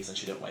the movies and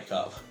she didn't wake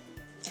up.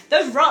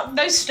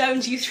 Those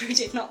stones you threw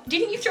didn't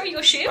you throw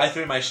your shoe? I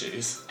threw my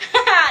shoes.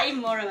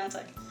 Even more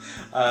romantic.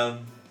 I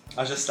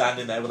was just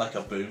standing there with like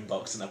a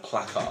boombox and a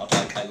placard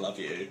like, I love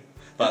you.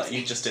 But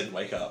you just didn't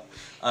wake up.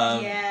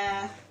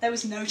 Yeah, there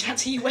was no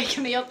chance of you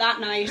waking me up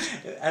that night.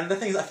 And the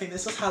thing is, I think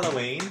this was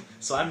Halloween,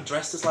 so I'm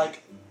dressed as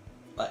like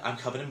I'm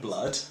covered in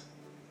blood,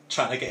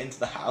 trying to get into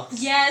the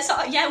house. Yeah,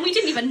 and we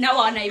didn't even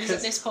know our neighbours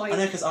at this point. I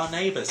know, because our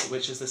neighbours,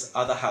 which is this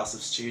other house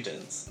of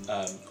students,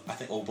 I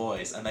think all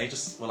boys, and they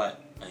just were like,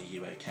 are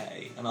you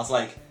okay? And I was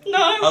like,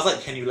 No!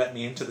 can you let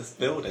me into this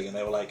building? And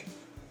they were like,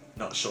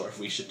 not sure if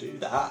we should do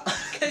that.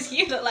 Because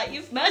you look like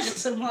you've murdered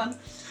someone.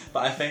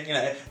 But I think,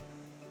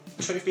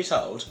 truth be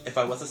told, if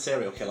I was a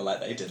serial killer,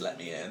 like, they did let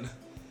me in.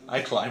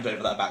 I climbed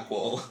over that back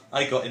wall.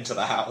 I got into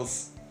the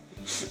house.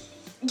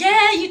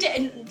 Yeah, you did.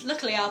 And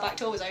luckily our back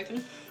door was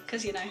open.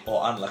 Because,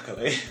 Or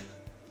unluckily,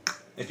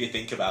 if you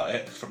think about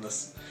it from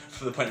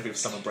the point of view of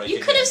someone breaking in.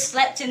 You could have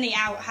slept in the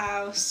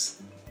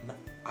outhouse. No,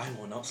 I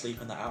will not sleep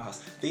in that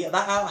outhouse. That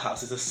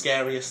outhouse is the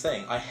scariest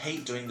thing. I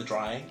hate doing the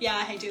drying. Yeah,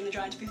 I hate doing the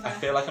drying, to be fair. I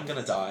feel like I'm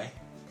gonna die.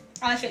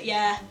 I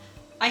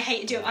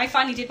hate doing it. I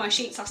finally did my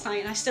sheets last night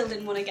and I still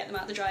didn't want to get them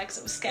out the dryer because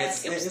I was scared.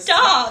 It was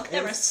dark.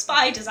 There were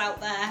spiders out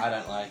there. I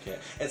don't like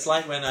it. It's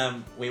like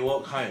when we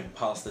walk home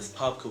past this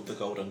pub called the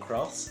Golden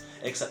Cross,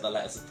 except the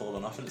letters have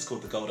fallen off and it's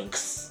called the Golden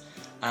X.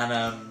 And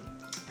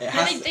it No,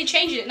 has. they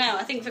changed it now.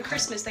 I think for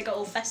Christmas they got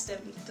all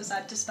festive and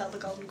decided to spell the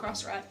Golden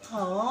Cross right.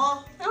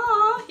 Aww.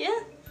 Oh, yeah.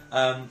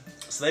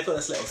 So they've got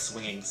this little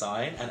swinging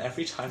sign, and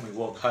every time we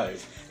walk home,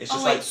 it's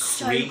just It's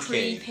so creaky.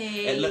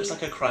 creepy. It looks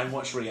like a Crime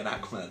Watch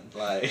reenactment.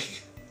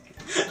 Like,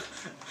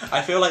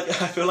 I feel like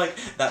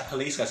that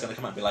police guy's gonna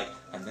come out and be like,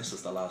 and this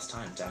was the last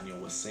time Daniel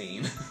was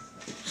seen.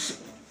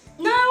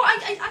 No,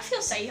 I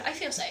feel safe. I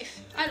feel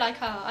safe. I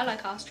like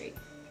our street.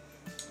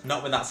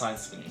 Not when that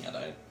sign's swinging, I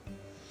don't.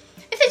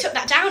 If they took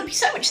that down, it'd be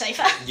so much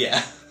safer.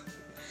 Yeah.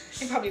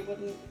 It probably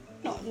wouldn't.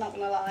 Not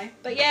gonna lie.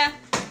 But yeah,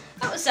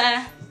 that was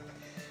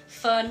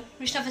fun.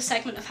 We should have a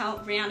segment of how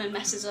Rhiannon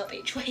messes up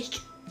each week.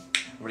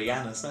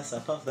 Rihanna's mess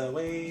up of the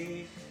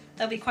week.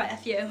 There'll be quite a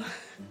few.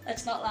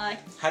 Let's not lie.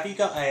 Have you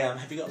got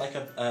like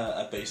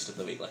a boost of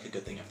the week, like a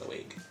good thing of the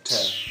week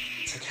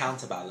to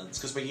counterbalance?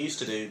 Because we used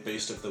to do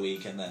boost of the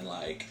week and then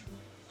like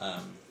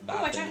bad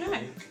Oh, I thing don't of the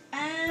know.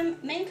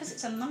 week. Maybe because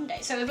it's a Monday.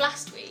 So of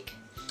last week.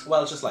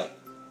 Well, just like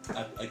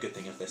a good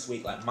thing of this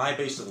week. Like my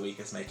boost of the week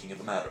is Making of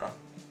a Murderer.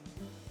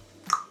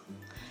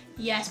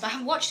 Yes, but I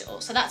haven't watched it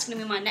all, so that's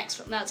gonna be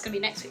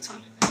next week's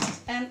one.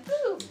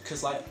 Ooh.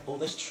 Because like all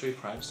this true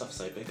crime stuff's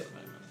so big at the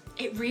moment.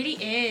 It really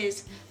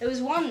is. There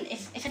was one,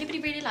 if anybody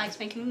really likes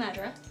Making a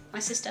Murderer, my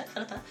sister,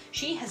 Philippa,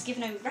 she has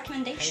given a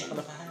recommendation. Hey,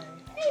 Philippa, hey.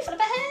 Hey,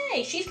 Philippa,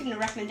 hey! She's given a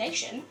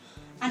recommendation,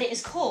 and it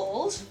is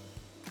called...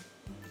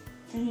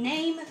 The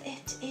name of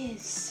it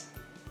is...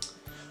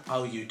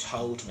 Oh, you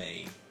told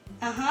me.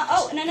 Uh-huh.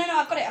 Oh, no,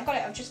 I've got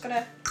it. I've just got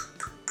to...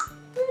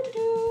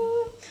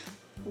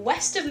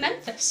 West of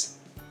Memphis.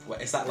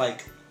 What, is that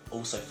like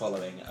also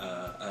following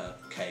a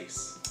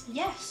case?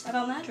 Yes,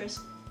 about murderers.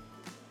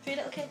 3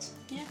 little kids,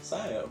 yeah.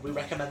 So we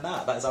recommend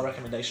that. That is our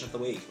recommendation of the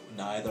week.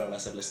 Neither of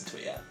us have listened to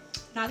it yet.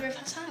 Neither of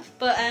us have.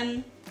 But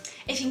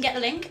if you can get the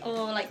link or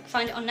like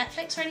find it on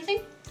Netflix or anything,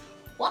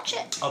 watch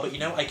it. Oh, but you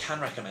know what I can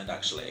recommend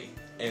actually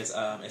is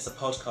it's a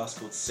podcast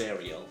called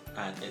Serial,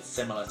 and it's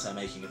similar to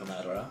Making of a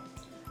Murderer.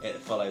 It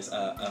follows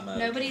a murder.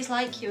 Nobody's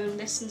like you and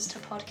listens to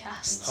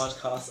podcasts.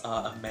 Podcasts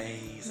are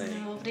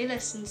amazing. Nobody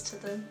listens to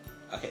them.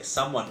 Okay,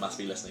 someone must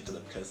be listening to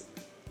them because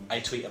I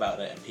tweet about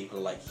it and people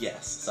are like,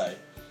 yes. So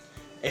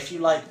if you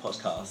like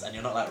podcasts and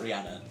you're not like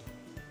Rhiannon,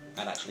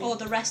 and actually... Or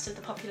the rest of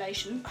the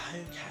population.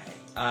 Okay.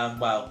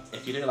 Well,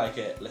 if you do like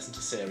it, listen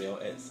to Serial.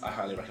 I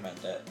highly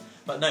recommend it.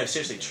 But no,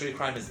 seriously, true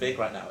crime is big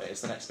right now. It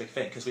is the next big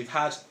thing because we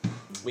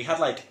had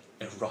like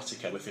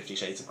erotica with 50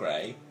 Shades of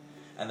Grey,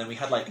 and then we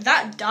had like...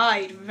 That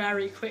died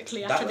very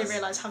quickly after was- they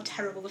realised how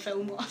terrible the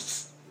film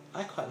was.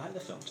 I quite like the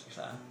film, to be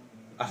fair.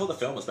 I thought the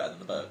film was better than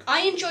the book.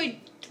 I enjoyed...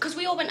 Because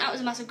we all went out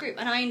as a massive group,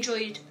 and I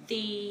enjoyed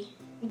the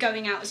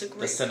going out as a group.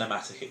 The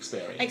cinematic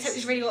experience. Except it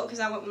was really awkward because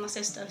I went with my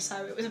sister,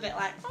 so it was a bit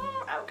like,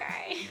 oh,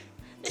 okay.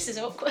 This is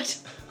awkward.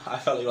 I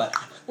felt like...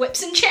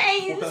 Whips and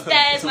chains.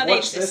 There's my baby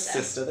Watch this, sister.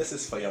 sister. This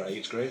is for your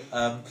age group.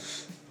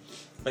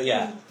 But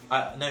yeah,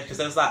 no, because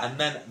there was that, and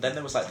then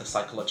there was like the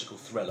psychological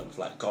thriller with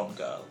like Gone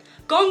Girl.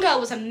 Gone Girl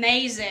was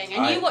amazing,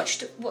 and I- you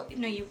watched what?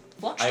 No, you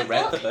watched. I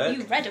read the book.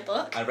 You read a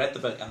book. I read the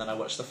book and then I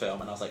watched the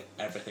film, and I was like,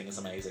 everything is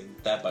amazing.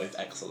 They're both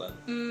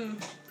excellent.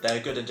 Mm.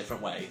 They're good in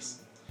different ways.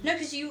 No,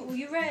 because you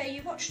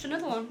watched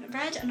another one.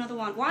 Read another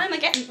one. Why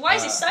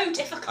is it so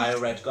difficult? I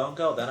read Gone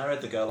Girl, then I read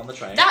The Girl on the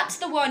Train. That's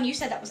the one you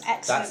said that was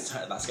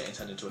excellent. That's getting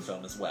turned into a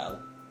film as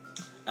well.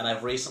 And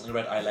I've recently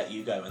read I Let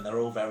You Go, and they're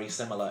all very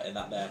similar in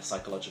that they're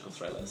psychological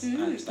thrillers,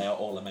 and they are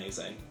all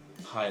amazing.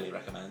 Highly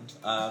recommend.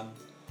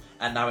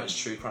 And now it's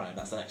true crime.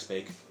 That's the next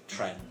big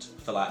trend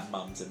for like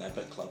mums in their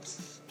book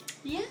clubs.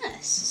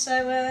 Yes.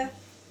 So,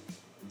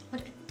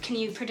 can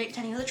you predict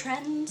any other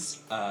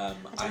trends? I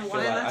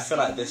feel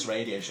like this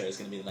radio show is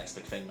going to be the next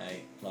big thing,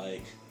 mate.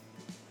 Like,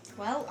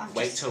 Well,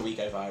 wait till we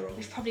go viral.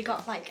 We've probably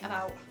got like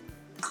about.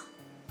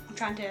 I'm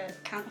trying to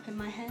count up in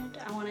my head.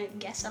 I want to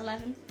guess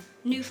 11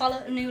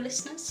 new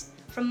listeners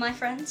from my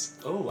friends.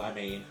 Oh, I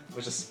mean,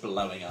 we're just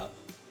blowing up.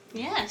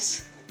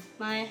 Yes,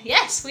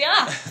 yes, we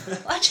are.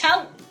 Watch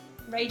out,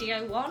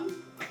 Radio 1.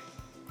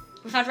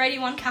 We've had Radio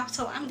 1,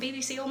 Capital, and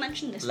BBC all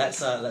mentioned this.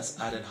 Let's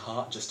add in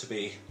Heart just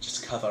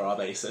to cover our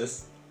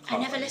bases. I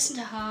never listened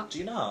to Heart. Do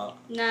you not?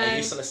 No. I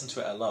used to listen to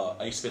it a lot.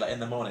 I used to be like in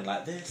the morning,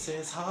 like, this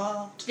is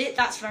Heart.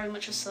 That's very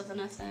much a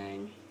southerner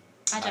thing.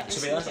 I don't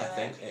To be honest, I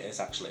think it is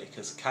actually,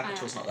 because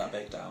Capital's not that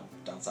big down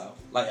south.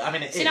 Like, I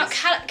mean, it is. You know,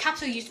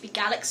 Capital used to be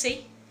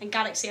Galaxy, and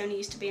Galaxy only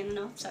used to be in the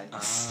north, so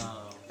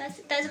Oh.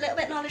 there's a little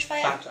bit of knowledge for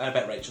you. I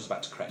bet Rachel's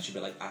about to correct. She'd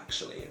be like,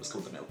 actually, it was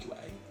called the Milky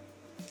Way.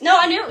 No,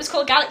 I knew it was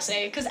called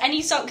Galaxy, because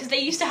they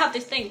used to have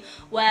this thing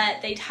where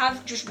they'd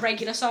have just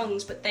regular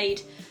songs, but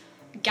they'd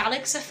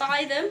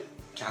galaxify them.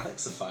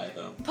 Galaxify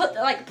them. Put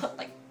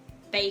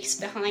bass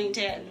behind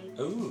it and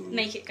Ooh.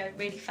 make it go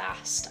really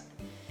fast.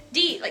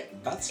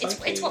 That's it's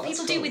funky. what That's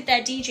people cool. do with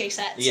their DJ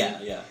sets.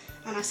 Yeah.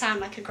 And I sound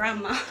like a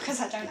grandma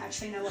because I don't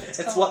actually know what it's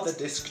called. It's what the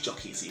disc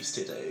jockeys used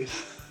to do.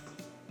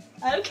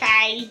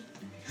 Okay.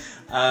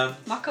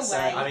 Mock away. So,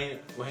 I mean,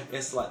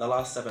 it's like the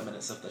last 7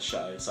 minutes of the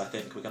show, so I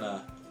think we're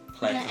gonna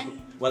play.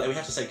 Well, we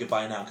have to say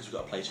goodbye now because we've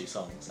got to play 2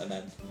 songs, and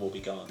then we'll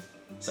be gone.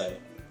 So.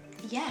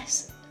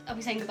 Yes. Are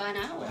we saying goodbye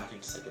now? We're Or? having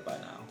to say goodbye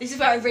now. This is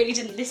where I really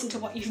didn't listen to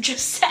what you've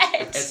just said.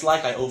 It's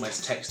like I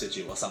almost texted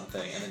you or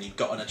something, and then you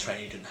got on a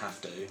train you didn't have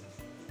to.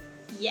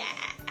 Yeah.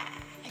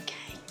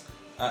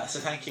 Okay. So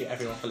thank you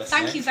everyone for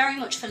listening. Thank you very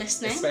much for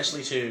listening.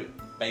 Especially to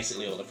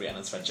basically all of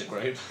Rhiannon's friendship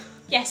group.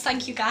 Yes,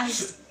 thank you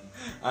guys.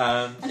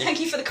 And thank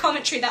you for the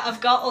commentary that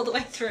I've got all the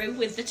way through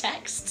with the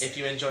texts. If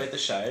you enjoyed the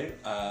show,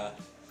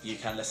 you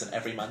can listen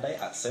every Monday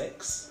at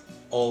 6.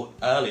 Or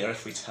earlier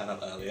if we turn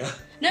up earlier.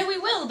 No, we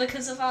will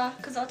because of our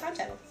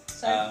timetable.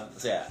 So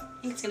yeah,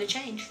 I think it's going to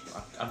change.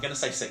 I'm going to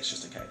say 6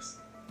 just in case.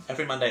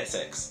 Every Monday at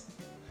 6.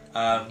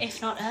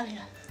 If not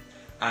earlier.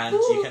 And Ooh.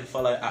 you can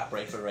follow at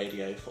Bravery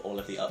Radio for all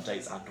of the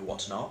updates and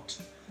whatnot.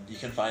 You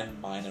can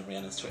find mine and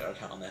Rhiannon's Twitter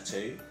account on there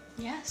too.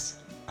 Yes.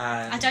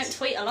 And I don't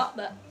tweet a lot,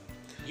 but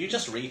you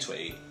just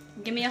retweet.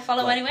 give me a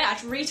follow Like- anyway. I'd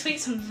retweet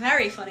some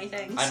very funny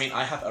things. I mean,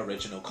 I have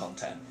original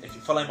content. If you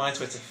follow my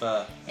Twitter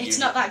for... It's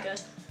not that good.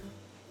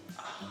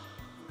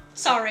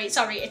 Sorry, it's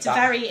That-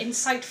 very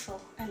insightful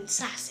and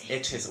sassy.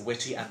 It is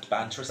witty and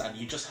banterous, and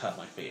you just hurt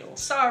my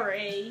feels.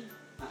 Sorry.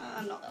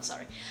 I'm not that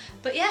sorry.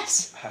 But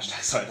yes.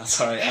 Hashtag sorry, not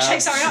sorry.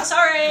 Hashtag sorry, not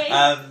sorry.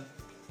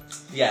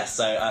 Yeah,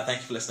 so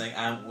thank you for listening,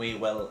 and we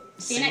will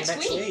See you next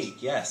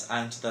week. Yes,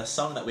 and the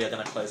song that we are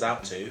going to close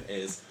out to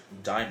is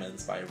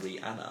Diamonds by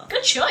Rihanna.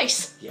 Good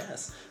choice.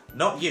 Yes.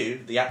 Not you,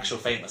 the actual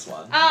famous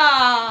one.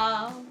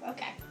 Oh,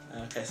 okay.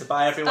 Okay, so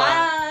bye everyone.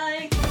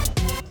 Bye.